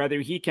quickly whether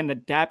he can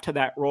adapt to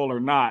that role or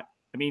not.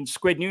 I mean,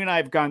 Squid, you and I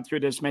have gone through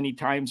this many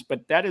times,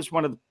 but that is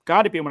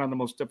got to be one of the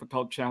most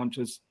difficult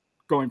challenges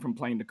going from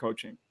playing to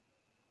coaching.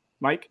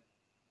 Mike?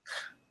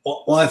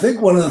 Well, I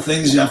think one of the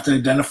things you have to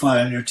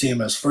identify on your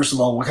team is, first of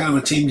all, what kind of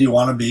a team do you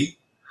want to be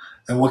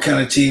and what kind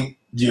of team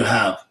do you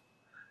have?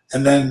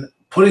 And then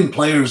putting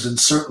players in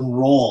certain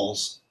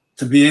roles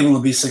to be able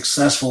to be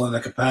successful in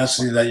the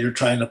capacity that you're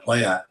trying to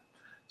play at.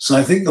 So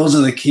I think those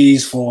are the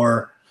keys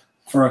for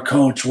a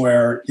coach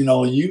where,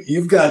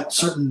 you've got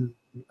certain,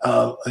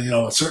 a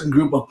certain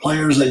group of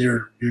players that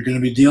you're going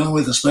to be dealing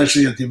with,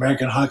 especially at the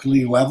American Hockey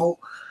League level.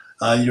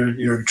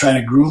 You're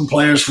trying to groom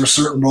players for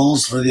certain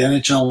roles for the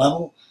NHL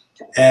level.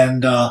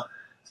 And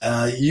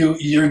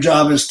your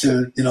job is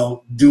to,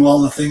 do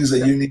all the things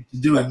that you need to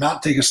do and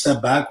not take a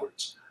step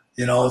backwards.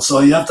 So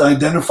you have to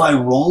identify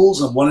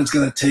roles of what it's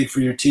going to take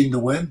for your team to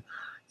win.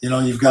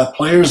 You've got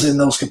players in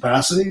those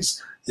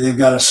capacities. They've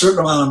got a certain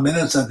amount of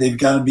minutes that they've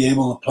got to be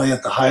able to play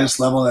at the highest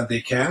level that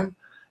they can.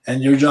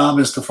 And your job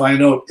is to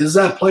find out, is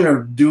that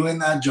player doing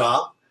that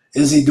job?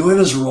 Is he doing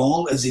his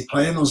role? Is he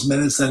playing those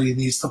minutes that he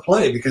needs to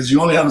play? Because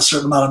you only have a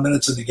certain amount of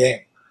minutes in the game.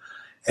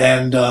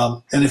 And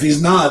if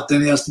he's not,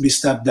 then he has to be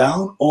stepped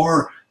down,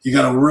 or you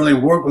got to really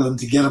work with him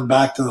to get him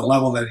back to the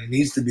level that he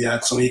needs to be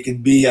at so he can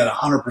be at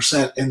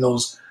 100% in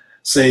those,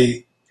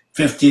 say,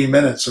 15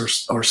 minutes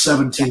or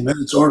 17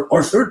 minutes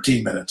or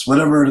 13 minutes,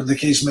 whatever the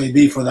case may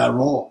be for that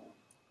role.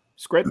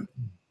 Squid?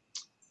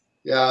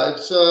 Yeah,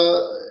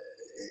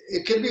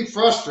 it can be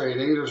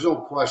frustrating. There's no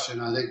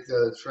question. I think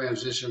the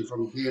transition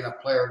from being a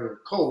player to a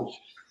coach.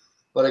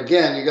 But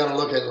again, you got to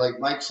look at, like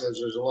Mike says,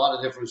 there's a lot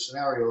of different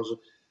scenarios.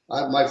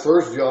 My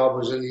first job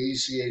was in the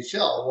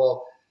ECHL.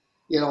 Well,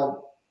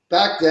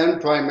 back then,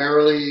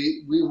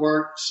 primarily, we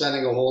weren't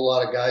sending a whole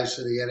lot of guys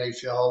to the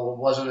NHL. It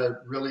wasn't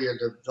really a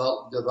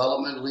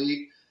development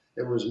league.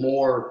 It was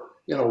more,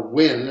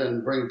 win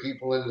and bring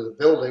people into the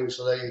building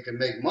so that you can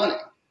make money.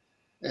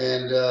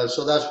 And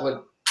so that's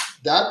what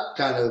that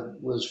kind of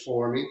was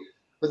for me.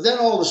 But then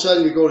all of a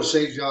sudden you go to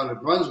St. John, New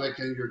Brunswick,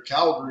 and you're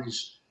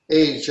Calgary's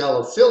AHL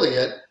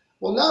affiliate.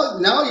 Well,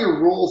 now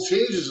your role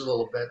changes a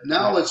little bit.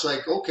 Now it's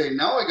like, okay,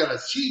 now I got to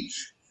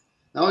teach.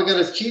 Now I got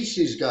to teach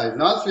these guys,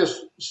 not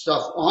just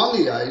stuff on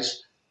the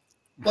ice,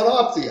 but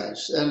off the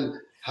ice, and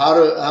how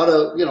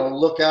to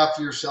look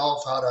after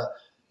yourself, how to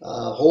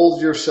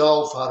hold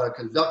yourself, how to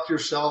conduct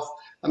yourself.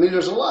 I mean,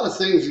 there's a lot of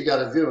things you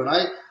got to do. And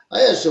I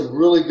had some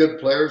really good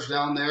players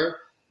down there,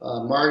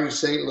 Marty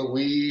St.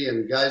 Louis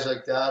and guys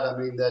like that. I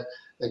mean, that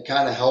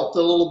kind of helped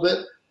a little bit.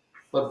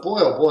 But boy,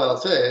 oh boy, I'll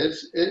tell you,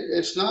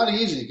 it's not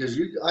easy because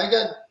I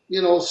got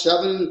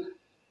 7,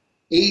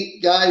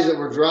 8 guys that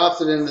were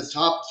drafted in the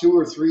top 2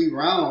 or 3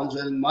 rounds,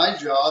 and my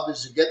job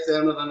is to get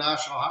them to the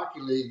National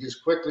Hockey League as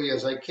quickly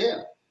as I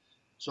can.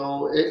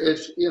 So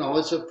it's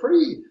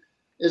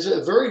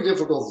a very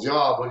difficult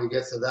job when you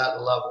get to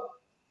that level.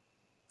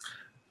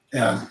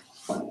 Yeah,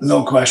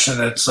 no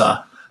question. It's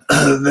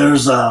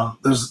there's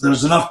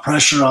enough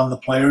pressure on the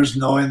players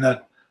knowing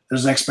that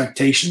there's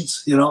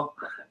expectations,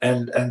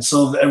 and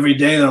so every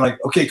day they're like,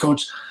 okay,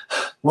 coach,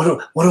 what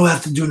do I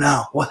have to do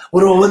now? What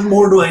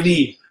more do I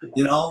need?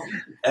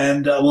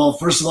 And well,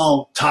 first of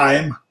all,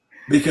 time,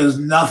 because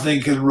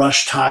nothing can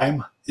rush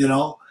time,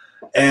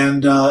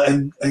 and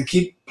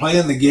keep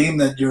playing the game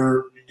that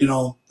you're,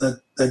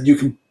 that you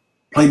can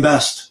play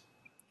best,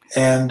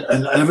 and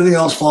everything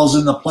else falls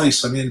into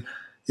place. I mean,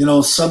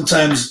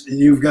 sometimes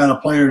you've got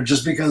a player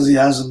just because he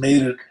hasn't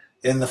made it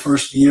in the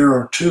first year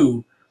or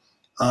two,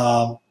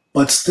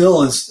 but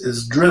still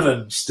is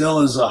driven, still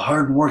is a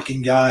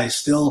hardworking guy,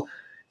 still,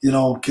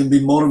 can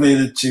be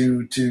motivated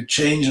to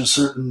change a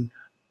certain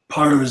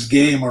part of his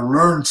game or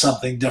learn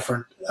something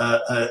different,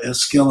 a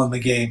skill in the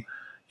game.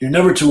 You're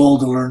never too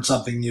old to learn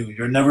something new.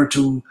 You're never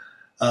too,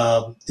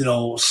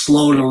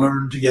 slow to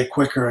learn to get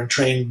quicker and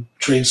train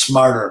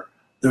smarter.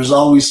 There's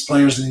always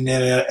players in the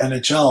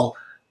NHL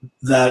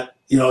that,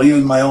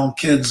 even my own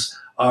kids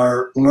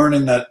are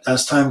learning that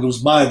as time goes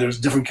by, there's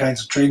different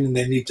kinds of training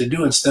they need to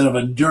do. Instead of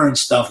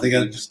endurance stuff, they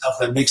got to do stuff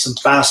that makes them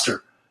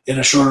faster in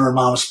a shorter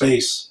amount of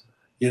space.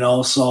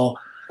 So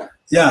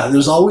yeah,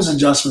 there's always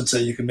adjustments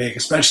that you can make,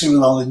 especially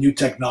with all the new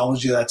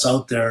technology that's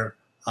out there.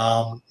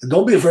 And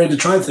don't be afraid to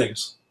try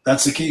things.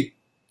 That's the key.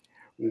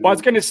 Well, I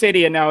was going to say to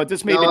you now,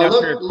 this may be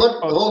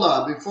hold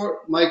on,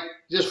 before Mike,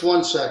 just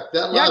one sec.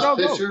 That last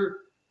picture,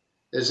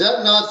 is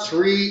that not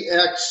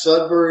 3X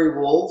Sudbury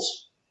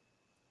Wolves?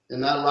 In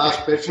that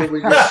last picture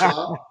we just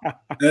saw?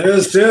 It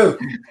is too.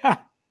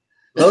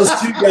 Those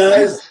 2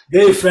 guys,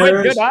 Dave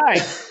Ferris, good eye.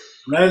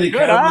 Randy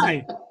Good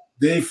eye.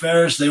 Dave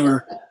Ferris, they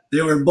were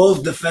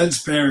both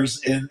defense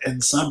pairs in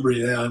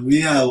Sudbury.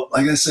 We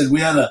like I said, we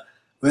had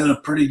a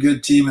pretty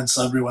good team in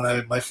Sudbury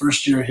when my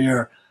first year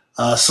here.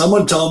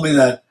 Someone told me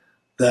that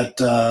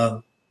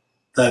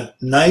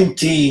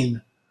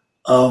 19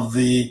 of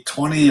the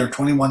 20 or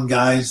 21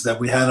 guys that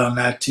we had on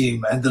that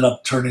team ended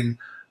up turning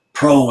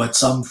pro at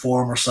some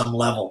form or some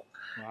level.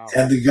 Wow.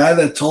 And the guy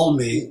that told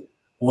me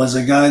was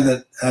a guy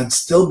that had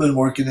still been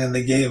working in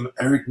the game,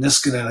 Eric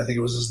Niskanen, I think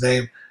it was his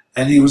name,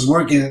 and he was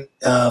working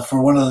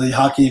for one of the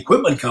hockey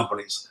equipment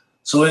companies.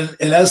 So in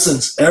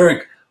essence,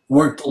 Eric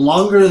worked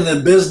longer in the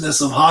business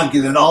of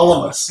hockey than all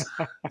of us.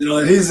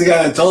 And he's the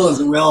guy that told us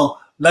that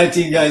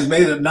 19 guys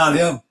made it, not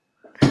him.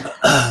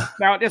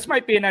 Now, this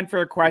might be an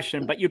unfair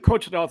question, but you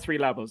coached at all 3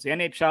 levels, the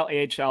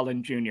NHL, AHL,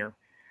 and junior.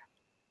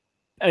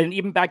 And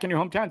even back in your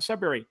hometown,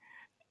 Sudbury.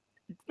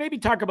 Maybe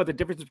talk about the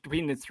difference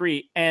between the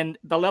 3 and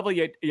the level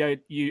you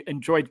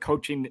enjoyed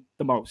coaching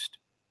the most.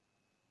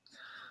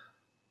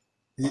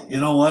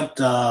 You know what?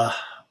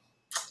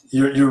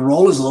 Your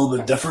role is a little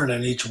bit different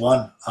in each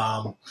one.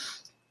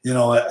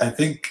 I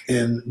think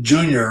in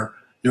junior,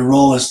 your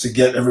role is to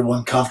get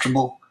everyone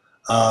comfortable,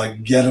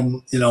 get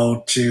them,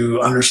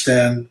 to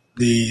understand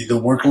the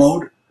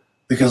workload,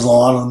 because a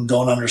lot of them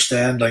don't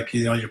understand. Like,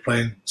 you're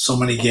playing so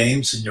many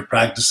games and you're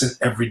practicing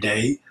every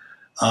day.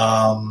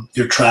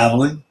 You're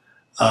traveling.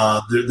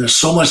 There's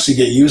so much to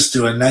get used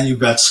to, and then you've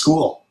got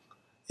school.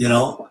 You've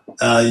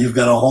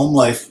got a home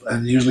life,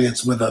 and usually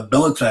it's with a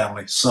billet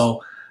family.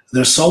 So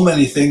there's so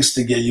many things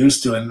to get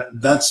used to, and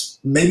that's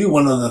maybe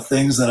one of the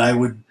things that I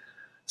would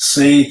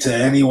say to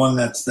anyone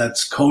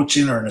that's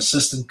coaching or an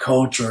assistant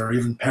coach or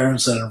even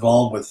parents that are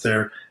involved with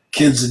their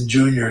kids and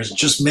juniors.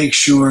 Just make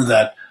sure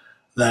that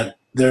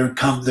they're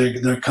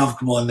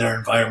comfortable in their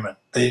environment.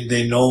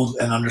 They know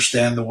and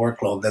understand the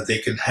workload, that they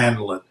can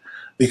handle it,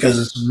 because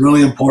it's a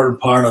really important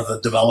part of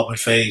the development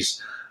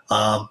phase.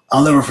 I'll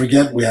never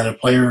forget, we had a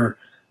player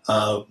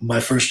my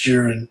first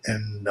year in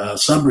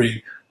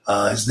Sudbury.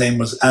 His name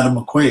was Adam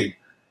McQuaid.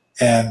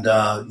 And,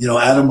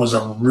 Adam was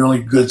a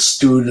really good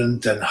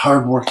student and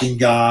hardworking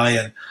guy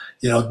and,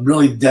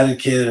 really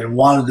dedicated and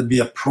wanted to be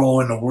a pro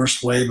in the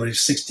worst way. But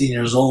he's 16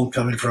 years old,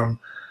 coming from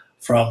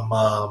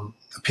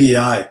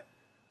PEI.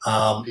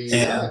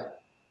 And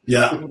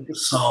yeah,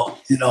 so,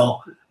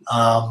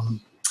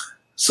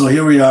 so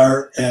here we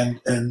are, and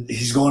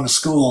he's going to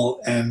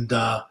school, and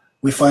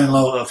we find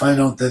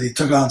out that he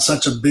took on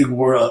such a big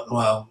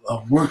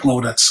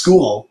workload at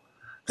school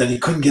that he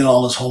couldn't get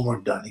all his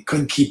homework done. He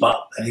couldn't keep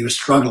up, and he was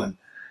struggling.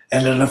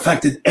 And it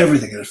affected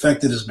everything. It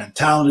affected his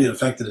mentality. It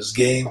affected his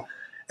game.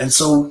 And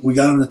so we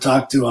got him to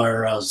talk to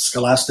our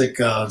scholastic,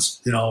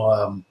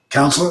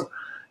 counselor,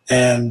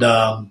 and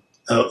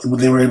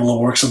they were able to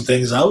work some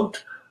things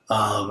out,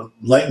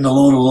 lighten the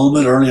load a little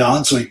bit early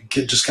on so he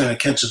could just kind of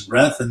catch his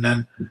breath. And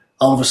then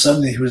all of a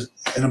sudden,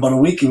 in about a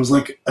week, he was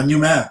like a new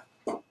man.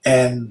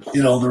 And,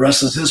 the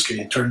rest is history.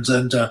 He turns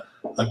into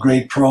a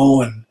great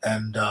pro and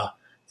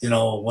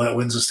when it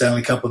wins the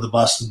Stanley Cup with the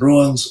Boston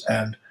Bruins,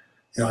 and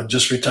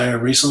just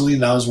retired recently.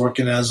 Now he's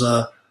working as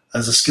a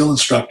skill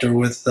instructor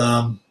with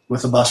the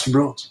Boston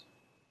Bruins.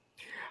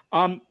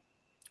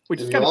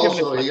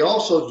 He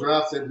also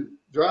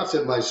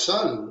drafted my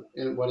son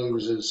when he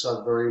was in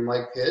Sudbury,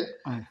 Mike Kidd.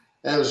 And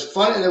it was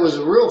funny. It was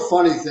a real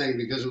funny thing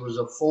because it was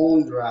a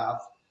phone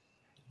draft,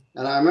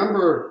 and I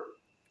remember.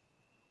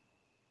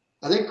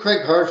 I think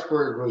Craig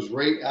Hartsburg was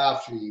right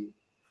after you.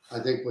 I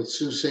think with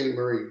Sault Ste.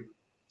 Marie.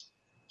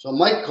 So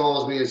Mike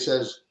calls me and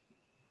says,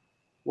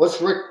 what's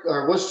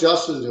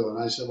Justin doing?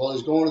 I said, well,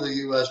 he's going to the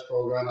U.S.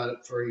 program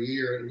for a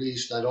year at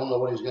least. I don't know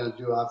what he's going to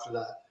do after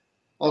that.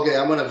 Okay,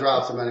 I'm going to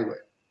draft him anyway.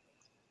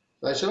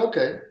 So I said,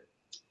 okay.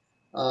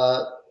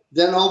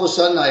 Then all of a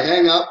sudden I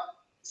hang up,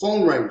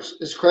 phone rings.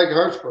 It's Craig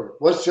Hartsburg.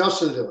 What's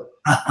Justin doing?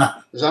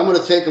 Because I'm going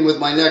to take him with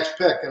my next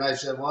pick. And I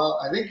said, well,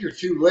 I think you're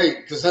too late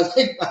because I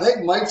think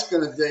Mike's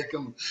going to take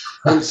him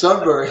in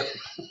Sudbury.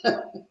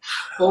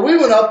 Well, we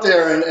went up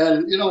there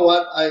and you know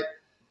what?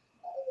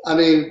 I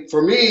mean,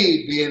 for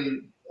me,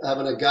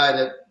 having a guy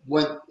that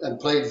went and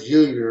played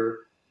junior,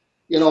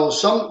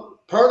 some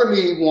part of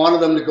me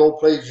wanted him to go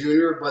play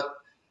junior, but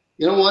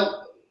you know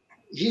what?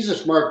 He's a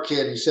smart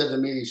kid. He said to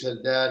me,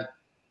 Dad,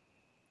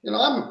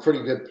 I'm a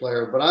pretty good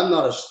player, but I'm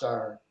not a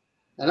star.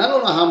 And I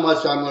don't know how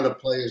much I'm going to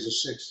play as a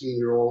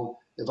 16-year-old.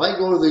 If I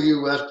go to the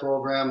U.S.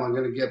 program, I'm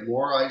going to get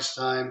more ice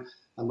time.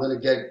 I'm going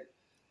to get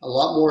a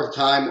lot more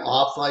time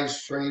off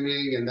ice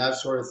training and that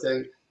sort of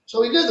thing.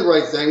 So he did the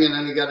right thing, and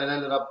then he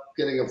ended up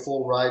getting a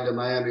full ride to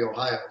Miami,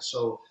 Ohio.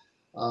 So,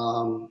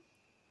 part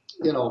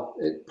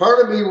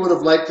of me would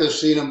have liked to have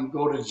seen him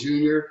go to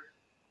junior,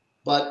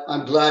 but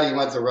I'm glad he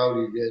went the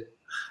route he did.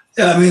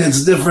 Yeah, I mean,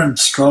 it's different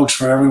strokes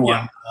for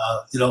everyone.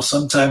 Yeah.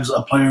 Sometimes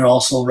a player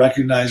also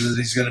recognizes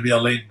he's going to be a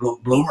late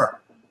bloomer.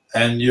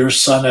 And your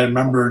son, I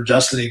remember,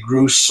 Justin, he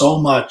grew so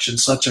much in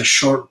such a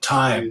short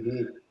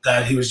time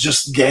that he was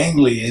just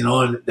gangly, and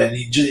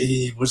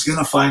he was going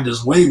to find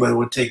his way, but it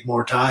would take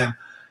more time.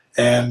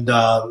 And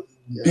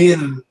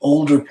being an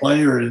older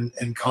player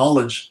in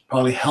college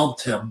probably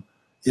helped him,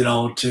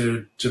 to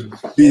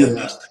be the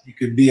best that he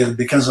could be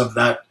because of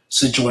that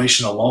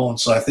situation alone.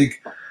 So I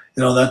think,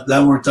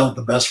 that worked out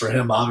the best for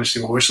him.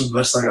 Obviously, we wish him the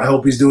best. I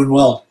hope he's doing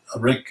well.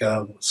 Rick,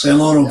 say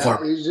hello to him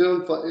for me.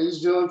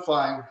 He's doing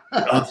fine.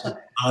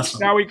 Awesome.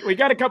 Now we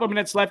got a couple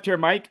minutes left here,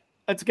 Mike.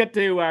 Let's get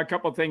to a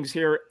couple things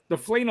here. The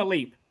Flina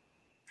Leap.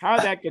 How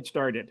did that get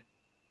started?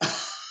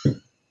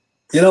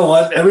 You know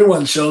what?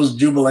 Everyone shows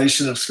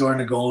jubilation of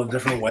scoring a goal a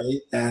different way.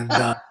 And,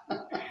 I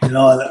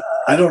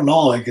don't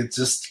know. Like, it's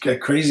just a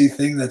crazy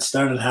thing that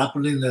started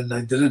happening. And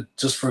I did it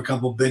just for a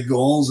couple big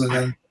goals. And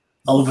then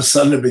all of a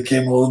sudden it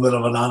became a little bit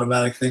of an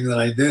automatic thing that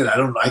I did.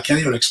 I can't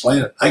even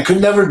explain it. I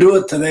could never do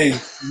it today.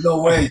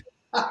 No way.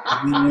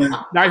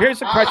 Now,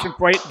 here's a question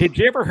for you. Did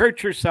you ever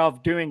hurt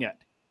yourself doing it?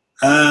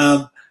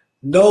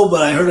 No,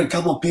 but I hurt a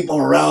couple people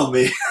around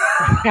me.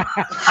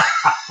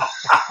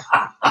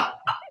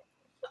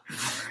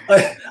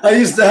 I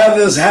used to have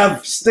this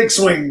half stick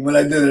swing when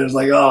I did it. It was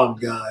like, oh,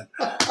 God.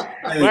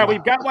 Well,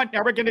 we've got one.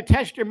 Now we're going to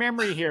test your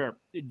memory here.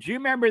 Do you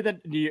remember that?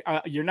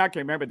 You're not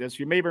going to remember this.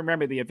 You may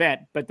remember the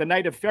event, but the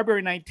night of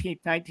February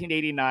 19th,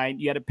 1989,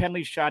 you had a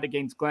penalty shot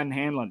against Glenn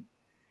Hanlon.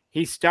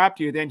 He stopped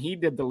you. Then he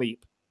did the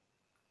leap.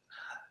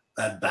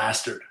 That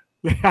bastard.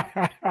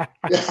 I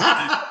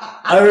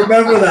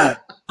remember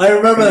that. I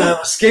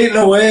was skating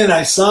away, and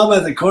I saw him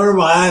at the corner of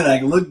my eye, and I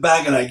looked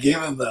back, and I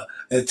gave him the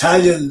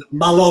Italian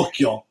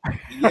malocchio.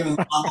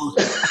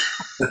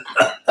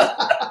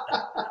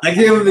 I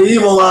gave him the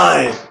evil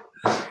eye.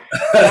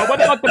 Well,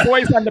 what about the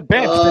boys on the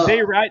bench?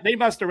 They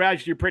must have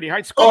razzed you pretty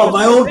hard. Oh,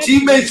 my own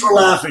teammates were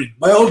laughing.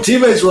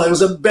 It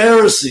was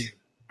embarrassing.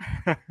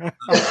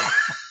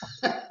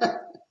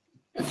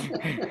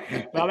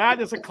 Well, that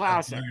is a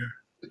classic.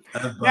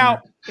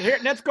 Now, here,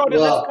 let's go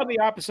the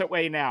opposite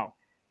way now.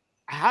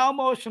 How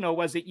emotional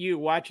was it you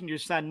watching your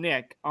son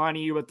Nick honor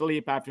you at the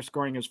Leap after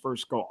scoring his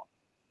first goal?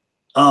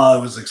 Oh,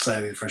 it was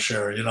exciting for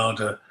sure.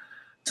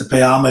 To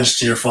pay homage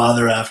to your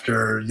father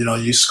after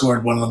you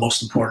scored one of the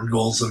most important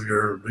goals of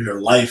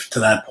your life to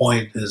that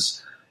point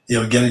is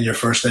getting your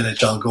first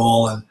NHL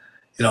goal, and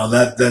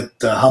that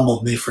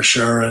humbled me for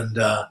sure, and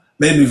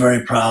made me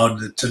very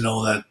proud to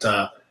know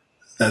that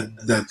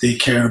they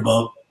cared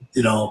about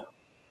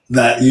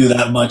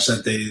that much,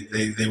 that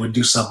they would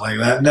do something like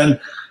that. And then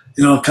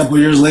a couple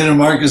of years later,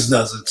 Marcus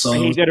does it. So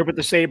and he did it with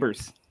the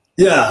Sabres.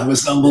 Yeah, it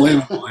was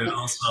unbelievable.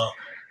 So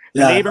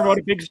yeah, they even wrote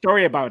a big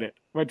story about it,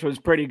 which was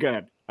pretty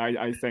good.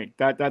 I think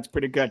that's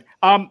pretty good.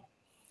 Now,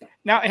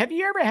 have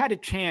you ever had a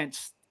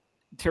chance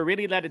to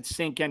really let it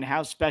sink in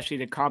how special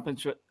the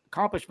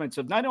accomplishments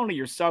of not only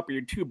yourself but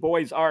your two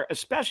boys are,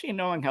 especially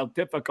knowing how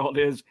difficult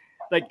it is,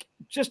 like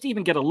just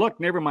even get a look,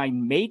 never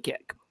mind make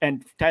it,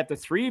 and to have the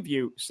three of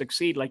you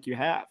succeed like you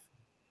have?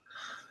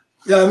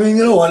 Yeah, I mean,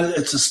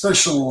 it's a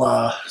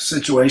special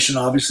situation.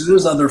 Obviously,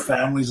 there's other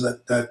families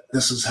that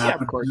this has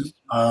happened to.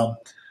 I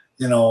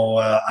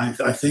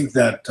think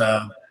that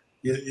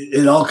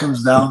it all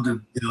comes down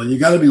to you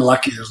got to be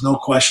lucky. There's no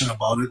question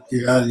about it.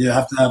 You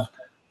have to have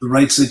the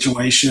right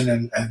situation,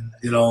 and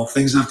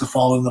things have to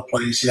fall into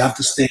place. You have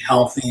to stay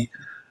healthy.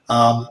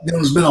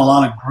 There's been a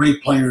lot of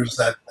great players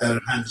that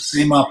have had the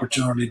same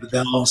opportunity, but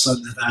then all of a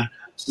sudden they've had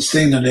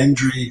sustained an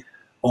injury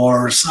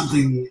or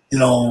something,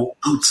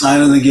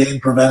 outside of the game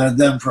prevented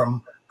them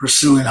from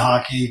pursuing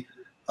hockey,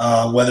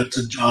 whether it's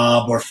a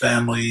job or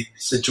family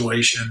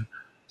situation.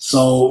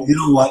 So,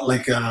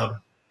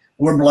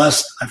 we're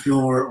blessed. I feel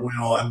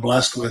I'm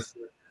blessed with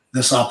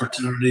this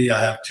opportunity. I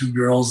have two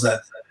girls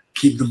that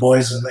keep the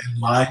boys in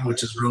line,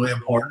 which is really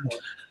important.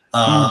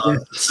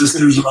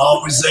 Sisters are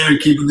always there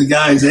keeping the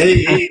guys,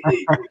 hey.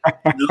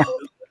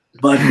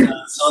 But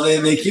so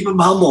they keep them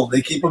humble,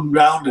 they keep them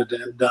grounded,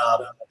 and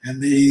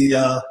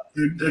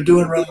they're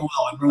doing really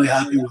well. I'm really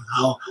happy with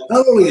not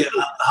only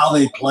how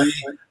they play,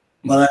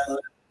 but I'm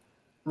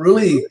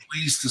really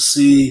pleased to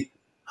see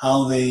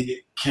how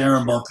they care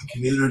about the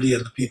community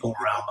and the people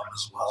around them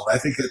as well. I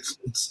think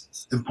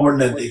it's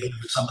important that they give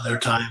some of their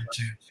time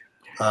to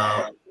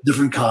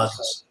different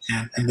causes,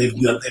 and they've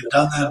done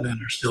that, and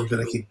they're still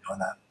going to keep doing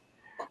that.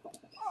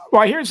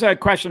 Well, here's a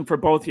question for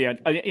both of you.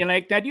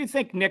 Now, do you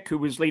think Nick, who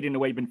was leading the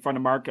way in front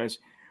of Marcus,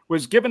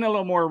 was given a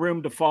little more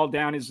room to fall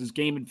down as his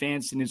game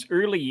advanced in his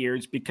early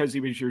years because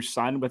he was your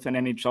son with an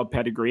NHL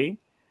pedigree?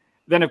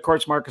 Then, of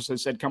course, Marcus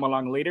has said come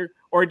along later.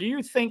 Or do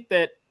you think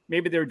that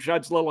maybe they're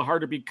judged a little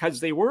harder because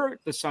they were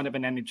the son of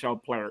an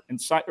NHL player? And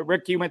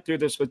Rick, you went through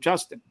this with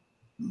Justin.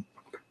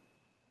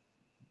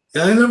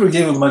 Yeah, I never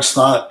gave it much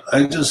thought.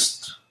 I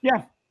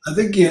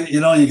think you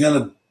got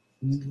to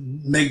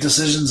make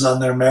decisions on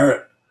their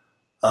merit.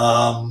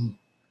 I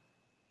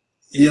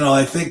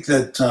think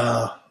that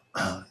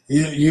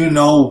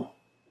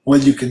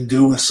what you can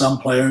do with some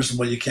players and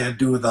what you can't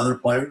do with other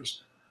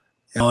players.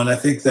 And I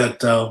think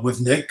that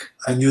with Nick,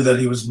 I knew that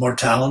he was more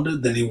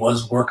talented than he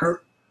was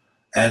worker,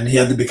 and he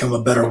had to become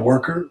a better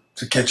worker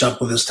to catch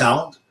up with his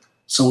talent.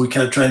 So we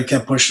kept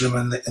pushing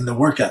him in the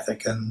work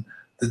ethic and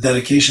the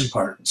dedication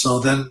part. So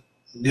then,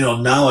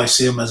 now I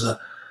see him as a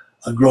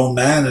grown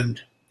man, and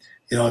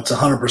it's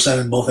 100%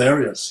 in both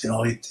areas.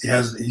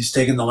 He's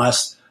taken the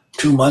last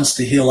 2 months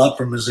to heal up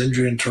from his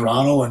injury in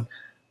Toronto,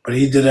 but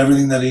he did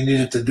everything that he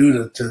needed to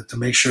do to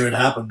make sure it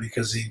happened,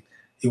 because he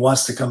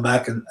wants to come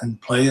back and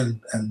play and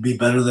be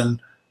better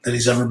than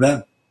he's ever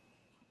been.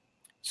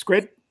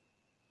 Squid,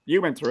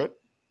 you went through it.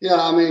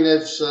 Yeah, I mean,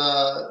 it's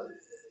all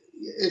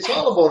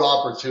about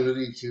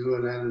opportunity too,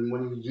 and then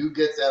when you do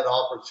get that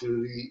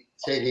opportunity,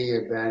 taking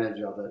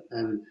advantage of it.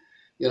 And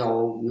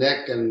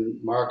Nick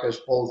and Marcus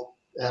both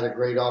had a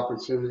great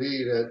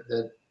opportunity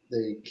that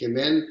they came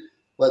in,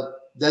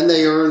 but then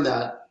they earn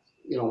that.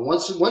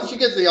 Once you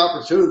get the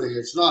opportunity,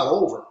 it's not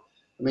over.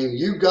 I mean,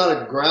 you got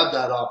to grab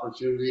that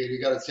opportunity and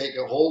you got to take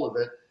a hold of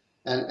it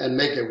and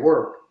make it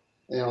work.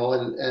 It's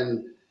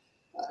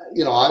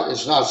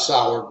not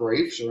sour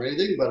grapes or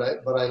anything, but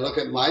I look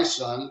at my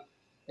son,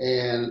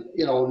 and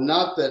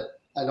not that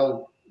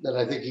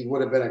I think he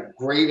would have been a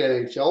great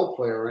NHL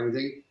player or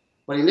anything,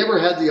 but he never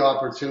had the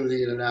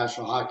opportunity in the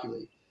National Hockey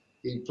League.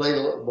 He played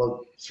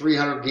about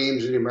 300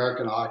 games in the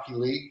American Hockey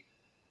League,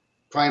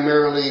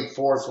 primarily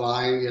fourth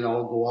line,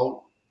 go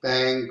out,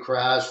 bang,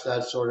 crash,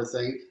 that sort of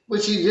thing,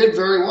 which he did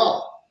very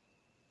well.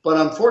 But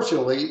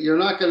unfortunately, you're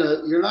not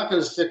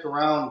gonna stick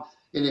around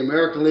in the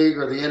American League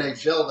or the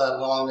NHL that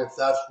long if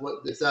that's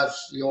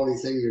the only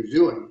thing you're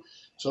doing.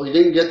 So he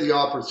didn't get the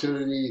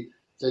opportunity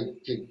to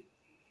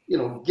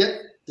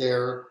get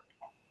there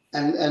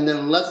and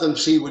then let them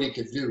see what he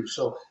could do.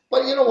 So,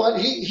 but you know what?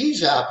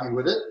 He's happy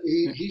with it.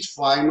 He's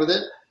fine with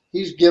it.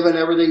 He's given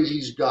everything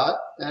he's got,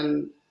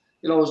 and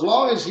as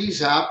long as he's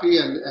happy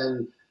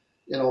and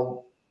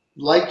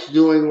likes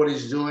doing what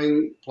he's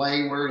doing,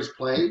 playing where he's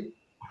playing,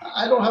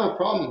 I don't have a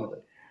problem with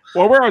it.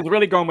 Well, where I was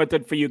really going with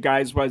it for you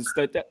guys was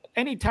that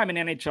anytime an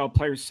NHL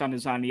player's son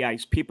is on the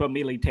ice, people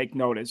immediately take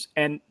notice,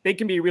 and they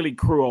can be really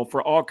cruel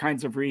for all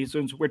kinds of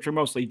reasons, which are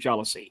mostly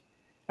jealousy.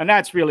 And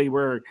that's really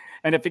where,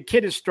 and if a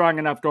kid is strong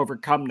enough to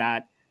overcome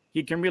that,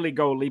 he can really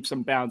go leaps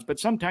and bounds. But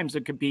sometimes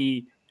it could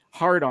be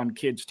hard on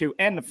kids too,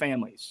 and the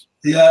families.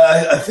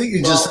 Yeah, I think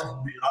you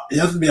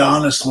have to be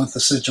honest with the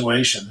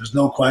situation. There's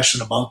no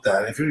question about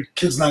that. If your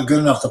kid's not good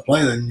enough to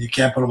play, then you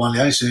can't put him on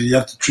the ice. You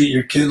have to treat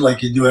your kid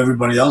like you do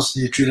everybody else,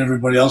 and you treat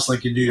everybody else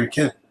like you do your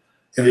kid.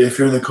 If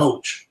you're the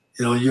coach,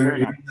 you're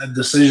in a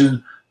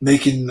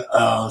decision-making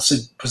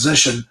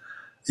position.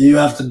 You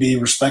have to be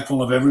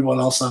respectful of everyone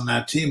else on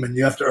that team, and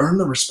you have to earn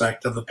the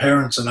respect of the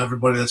parents and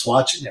everybody that's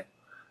watching you.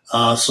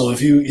 So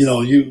if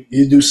you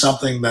do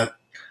something that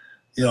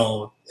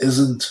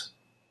isn't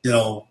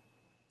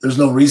there's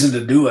no reason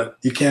to do it,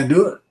 you can't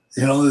do it.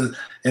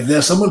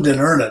 If someone didn't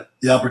earn it,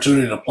 the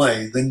opportunity to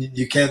play, then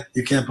you can't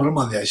put them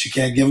on the ice. You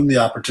can't give them the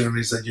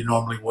opportunities that you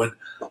normally would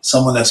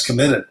someone that's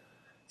committed.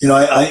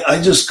 I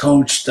just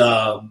coached.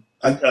 I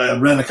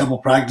ran a couple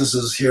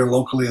practices here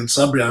locally in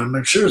Sudbury.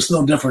 I'm sure it's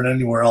no different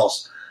anywhere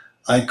else.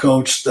 I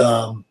coached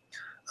a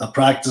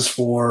practice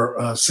for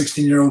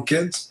 16-year-old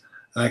kids,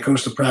 and I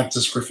coached a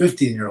practice for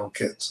 15-year-old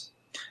kids.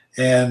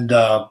 And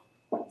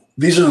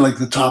these are like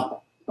the top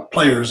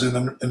players in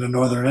the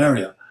northern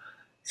area.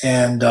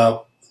 And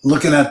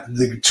looking at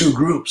the two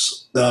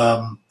groups,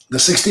 the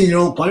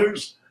 16-year-old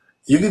players,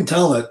 you can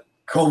tell that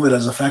COVID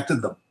has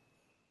affected them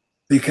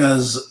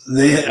because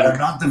they are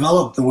not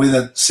developed the way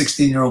that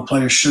 16-year-old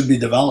players should be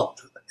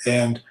developed.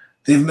 And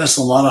they've missed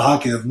a lot of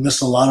hockey. They've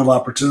missed a lot of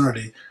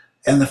opportunity.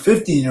 And the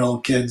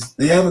 15-year-old kids,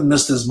 they haven't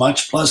missed as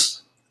much.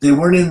 Plus, they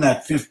weren't in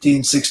that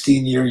 15,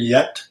 16 year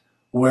yet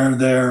where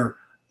they're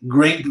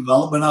great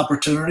development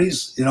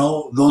opportunities.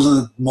 Those are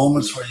the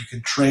moments where you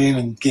can train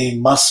and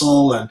gain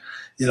muscle and,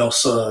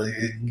 so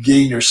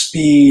gain your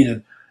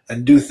speed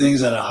and do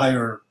things at a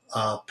higher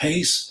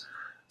pace.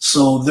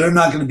 So they're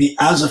not going to be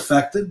as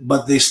affected,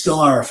 but they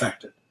still are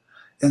affected.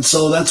 And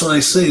so that's what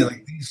I say,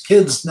 like these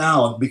kids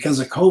now, because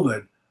of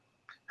COVID,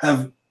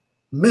 have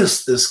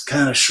missed this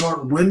kind of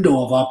short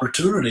window of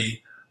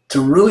opportunity to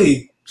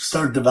really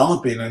start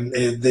developing. And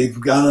they've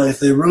got to, if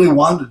they really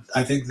want it,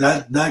 I think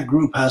that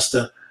group has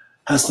to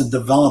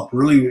develop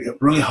really,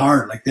 really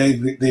hard. Like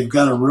they've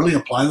got to really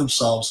apply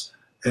themselves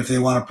if they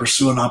want to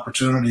pursue an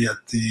opportunity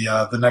at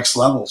the next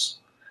levels.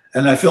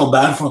 And I feel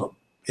bad for them,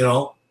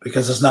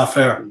 because it's not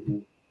fair.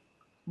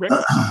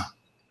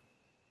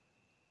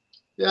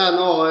 Yeah,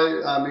 no,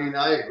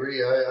 I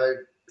agree. I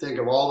think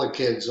of all the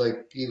kids,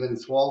 like even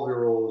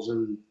 12-year-olds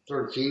and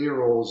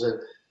 13-year-olds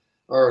that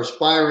are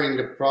aspiring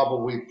to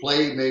probably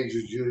play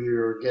major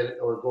junior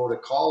or go to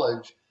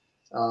college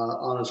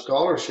on a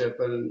scholarship.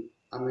 And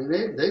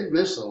they've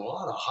missed a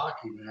lot of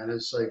hockey, man.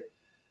 It's like,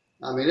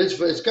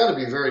 it's got to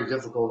be very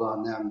difficult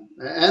on them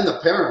and the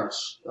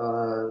parents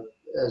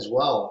as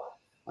well.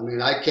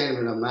 I can't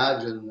even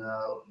imagine.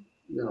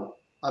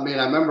 I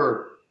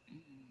remember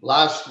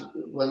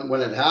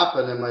when it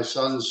happened and my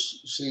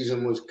son's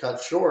season was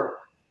cut short.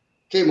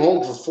 Came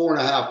home for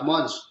 4.5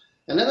 months,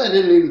 and then I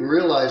didn't even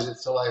realize it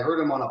until I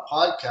heard him on a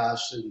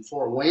podcast in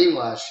Fort Wayne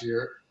last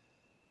year.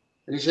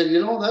 And he said,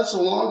 that's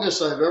the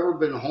longest I've ever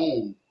been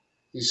home.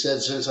 He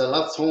said, since I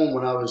left home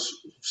when I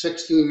was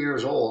 16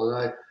 years old.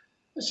 And I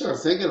started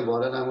thinking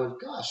about it, and I went,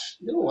 gosh,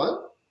 you know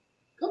what?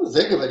 Come to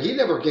think of it, he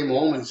never came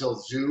home until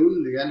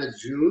June, the end of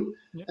June.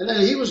 Yeah. And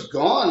then he was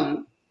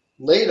gone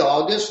late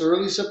August,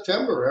 early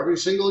September, every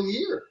single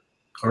year.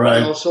 All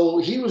right. So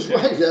he was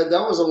right. That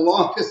was the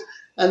longest.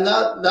 And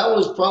that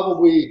was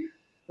probably,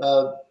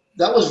 that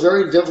was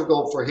very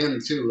difficult for him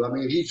too.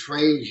 He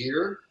trained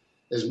here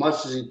as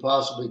much as he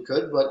possibly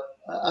could, but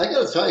I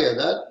got to tell you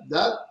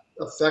that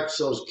affects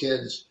those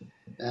kids,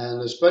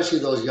 and especially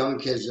those young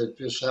kids that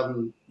just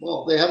haven't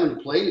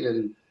played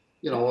in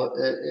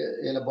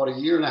about a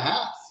year and a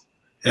half.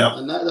 Yeah.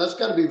 And that's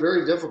got to be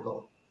very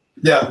difficult.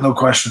 Yeah, no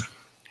question.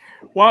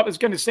 Well, I was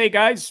going to say,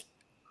 guys,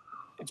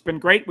 it's been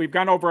great. We've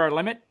gone over our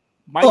limit.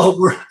 Mike,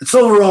 it's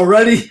over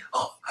already.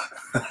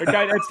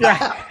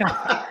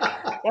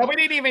 Yeah. Well, we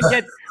didn't even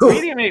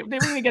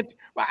get.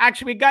 Well,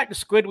 actually, we got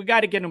Squid. We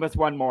got to get him with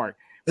one more.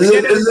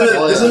 Isn't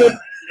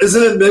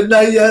it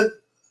midnight yet?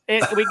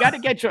 We got to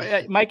get you,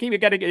 Mikey. We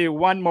got to get you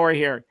one more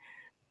here.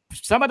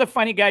 Some of the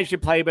funny guys you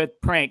play with,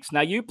 pranks.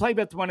 Now, you played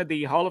with one of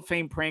the Hall of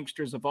Fame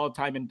pranksters of all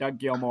time, in Doug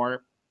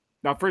Gilmour.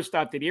 Now, first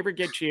off, did he ever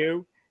get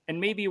you? And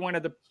maybe one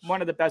of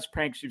the best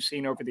pranks you've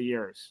seen over the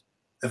years.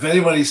 If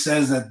anybody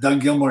says that Doug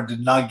Gilmour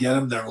did not get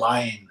him, they're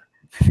lying.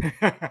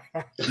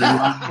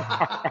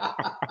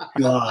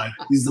 God,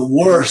 he's the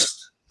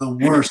worst. The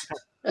worst.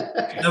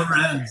 It never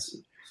ends.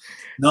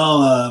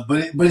 No,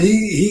 but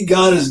he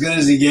got as good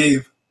as he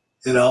gave.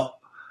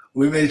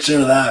 We made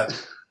sure of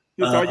that.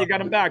 You thought you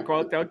got him back.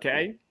 Well,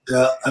 okay.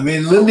 Yeah, I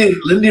mean,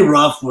 Lindy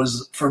Ruff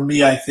was, for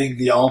me, I think,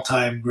 the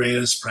all-time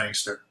greatest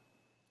prankster.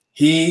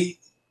 He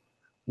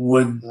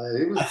would.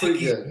 He was pretty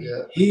good.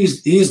 Yeah. He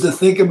used to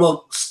think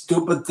about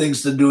stupid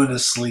things to do in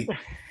his sleep.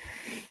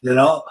 You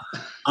know,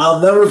 I'll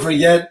never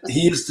forget.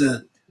 He used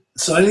to.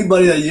 So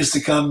anybody that used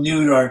to come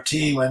new to our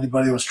team,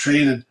 anybody was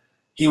traded,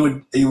 he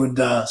would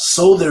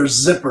sew their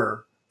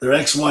zipper, their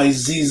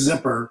XYZ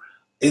zipper,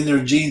 in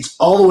their jeans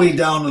all the way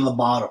down to the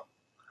bottom.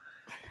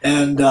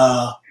 And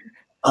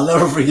I'll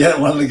never forget,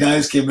 one of the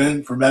guys came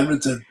in from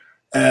Edmonton,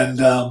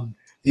 and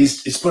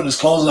he's putting his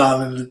clothes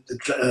on in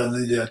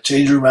the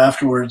change room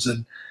afterwards,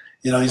 and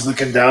he's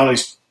looking down,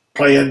 he's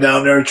playing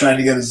down there trying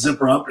to get his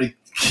zipper up. And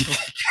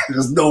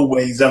there's no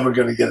way he's ever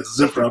going to get his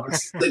zipper up.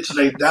 It's stitched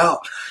right down.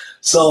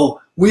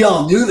 So we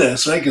all knew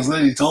this, right? Because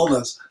Lindy told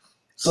us.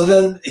 So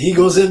then he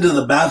goes into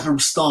the bathroom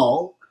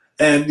stall,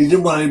 and he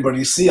didn't want anybody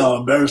to see how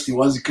embarrassed he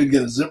was. He couldn't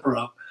get his zipper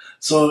up.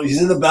 So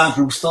he's in the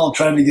bathroom stall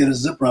trying to get his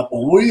zipper up.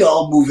 Well, we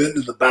all move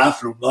into the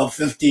bathroom, about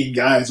 15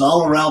 guys,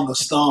 all around the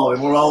stall,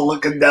 and we're all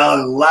looking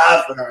down and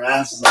laughing our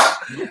asses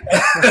off.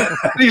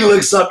 He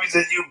looks up, he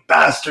said, "You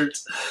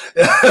bastards."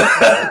 That's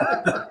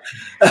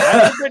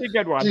a pretty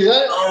good one. Gee,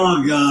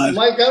 Oh God,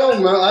 Mike, I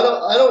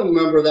don't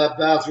remember that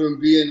bathroom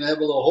being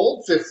able to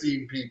hold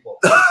 15 people.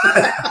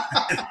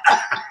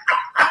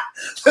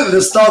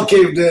 The stall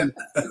caved in.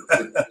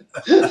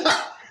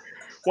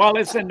 Well,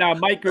 listen,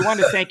 Mike, we want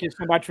to thank you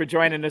so much for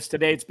joining us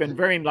today. It's been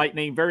very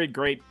enlightening, very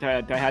great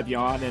to have you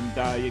on,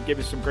 and you give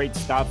us some great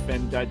stuff,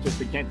 and just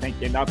we can't thank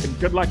you enough. And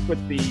good luck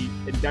with the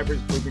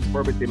endeavors moving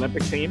forward with the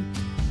Olympic team.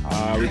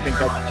 We think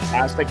that's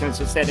fantastic. And as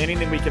I said,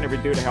 anything we can ever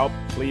do to help,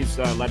 please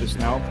let us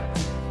know.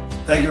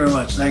 Thank you very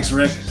much. Thanks,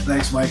 Rick.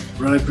 Thanks, Mike.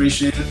 Really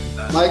appreciate it.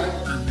 Mike?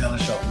 Be on the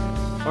show.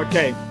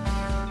 Okay.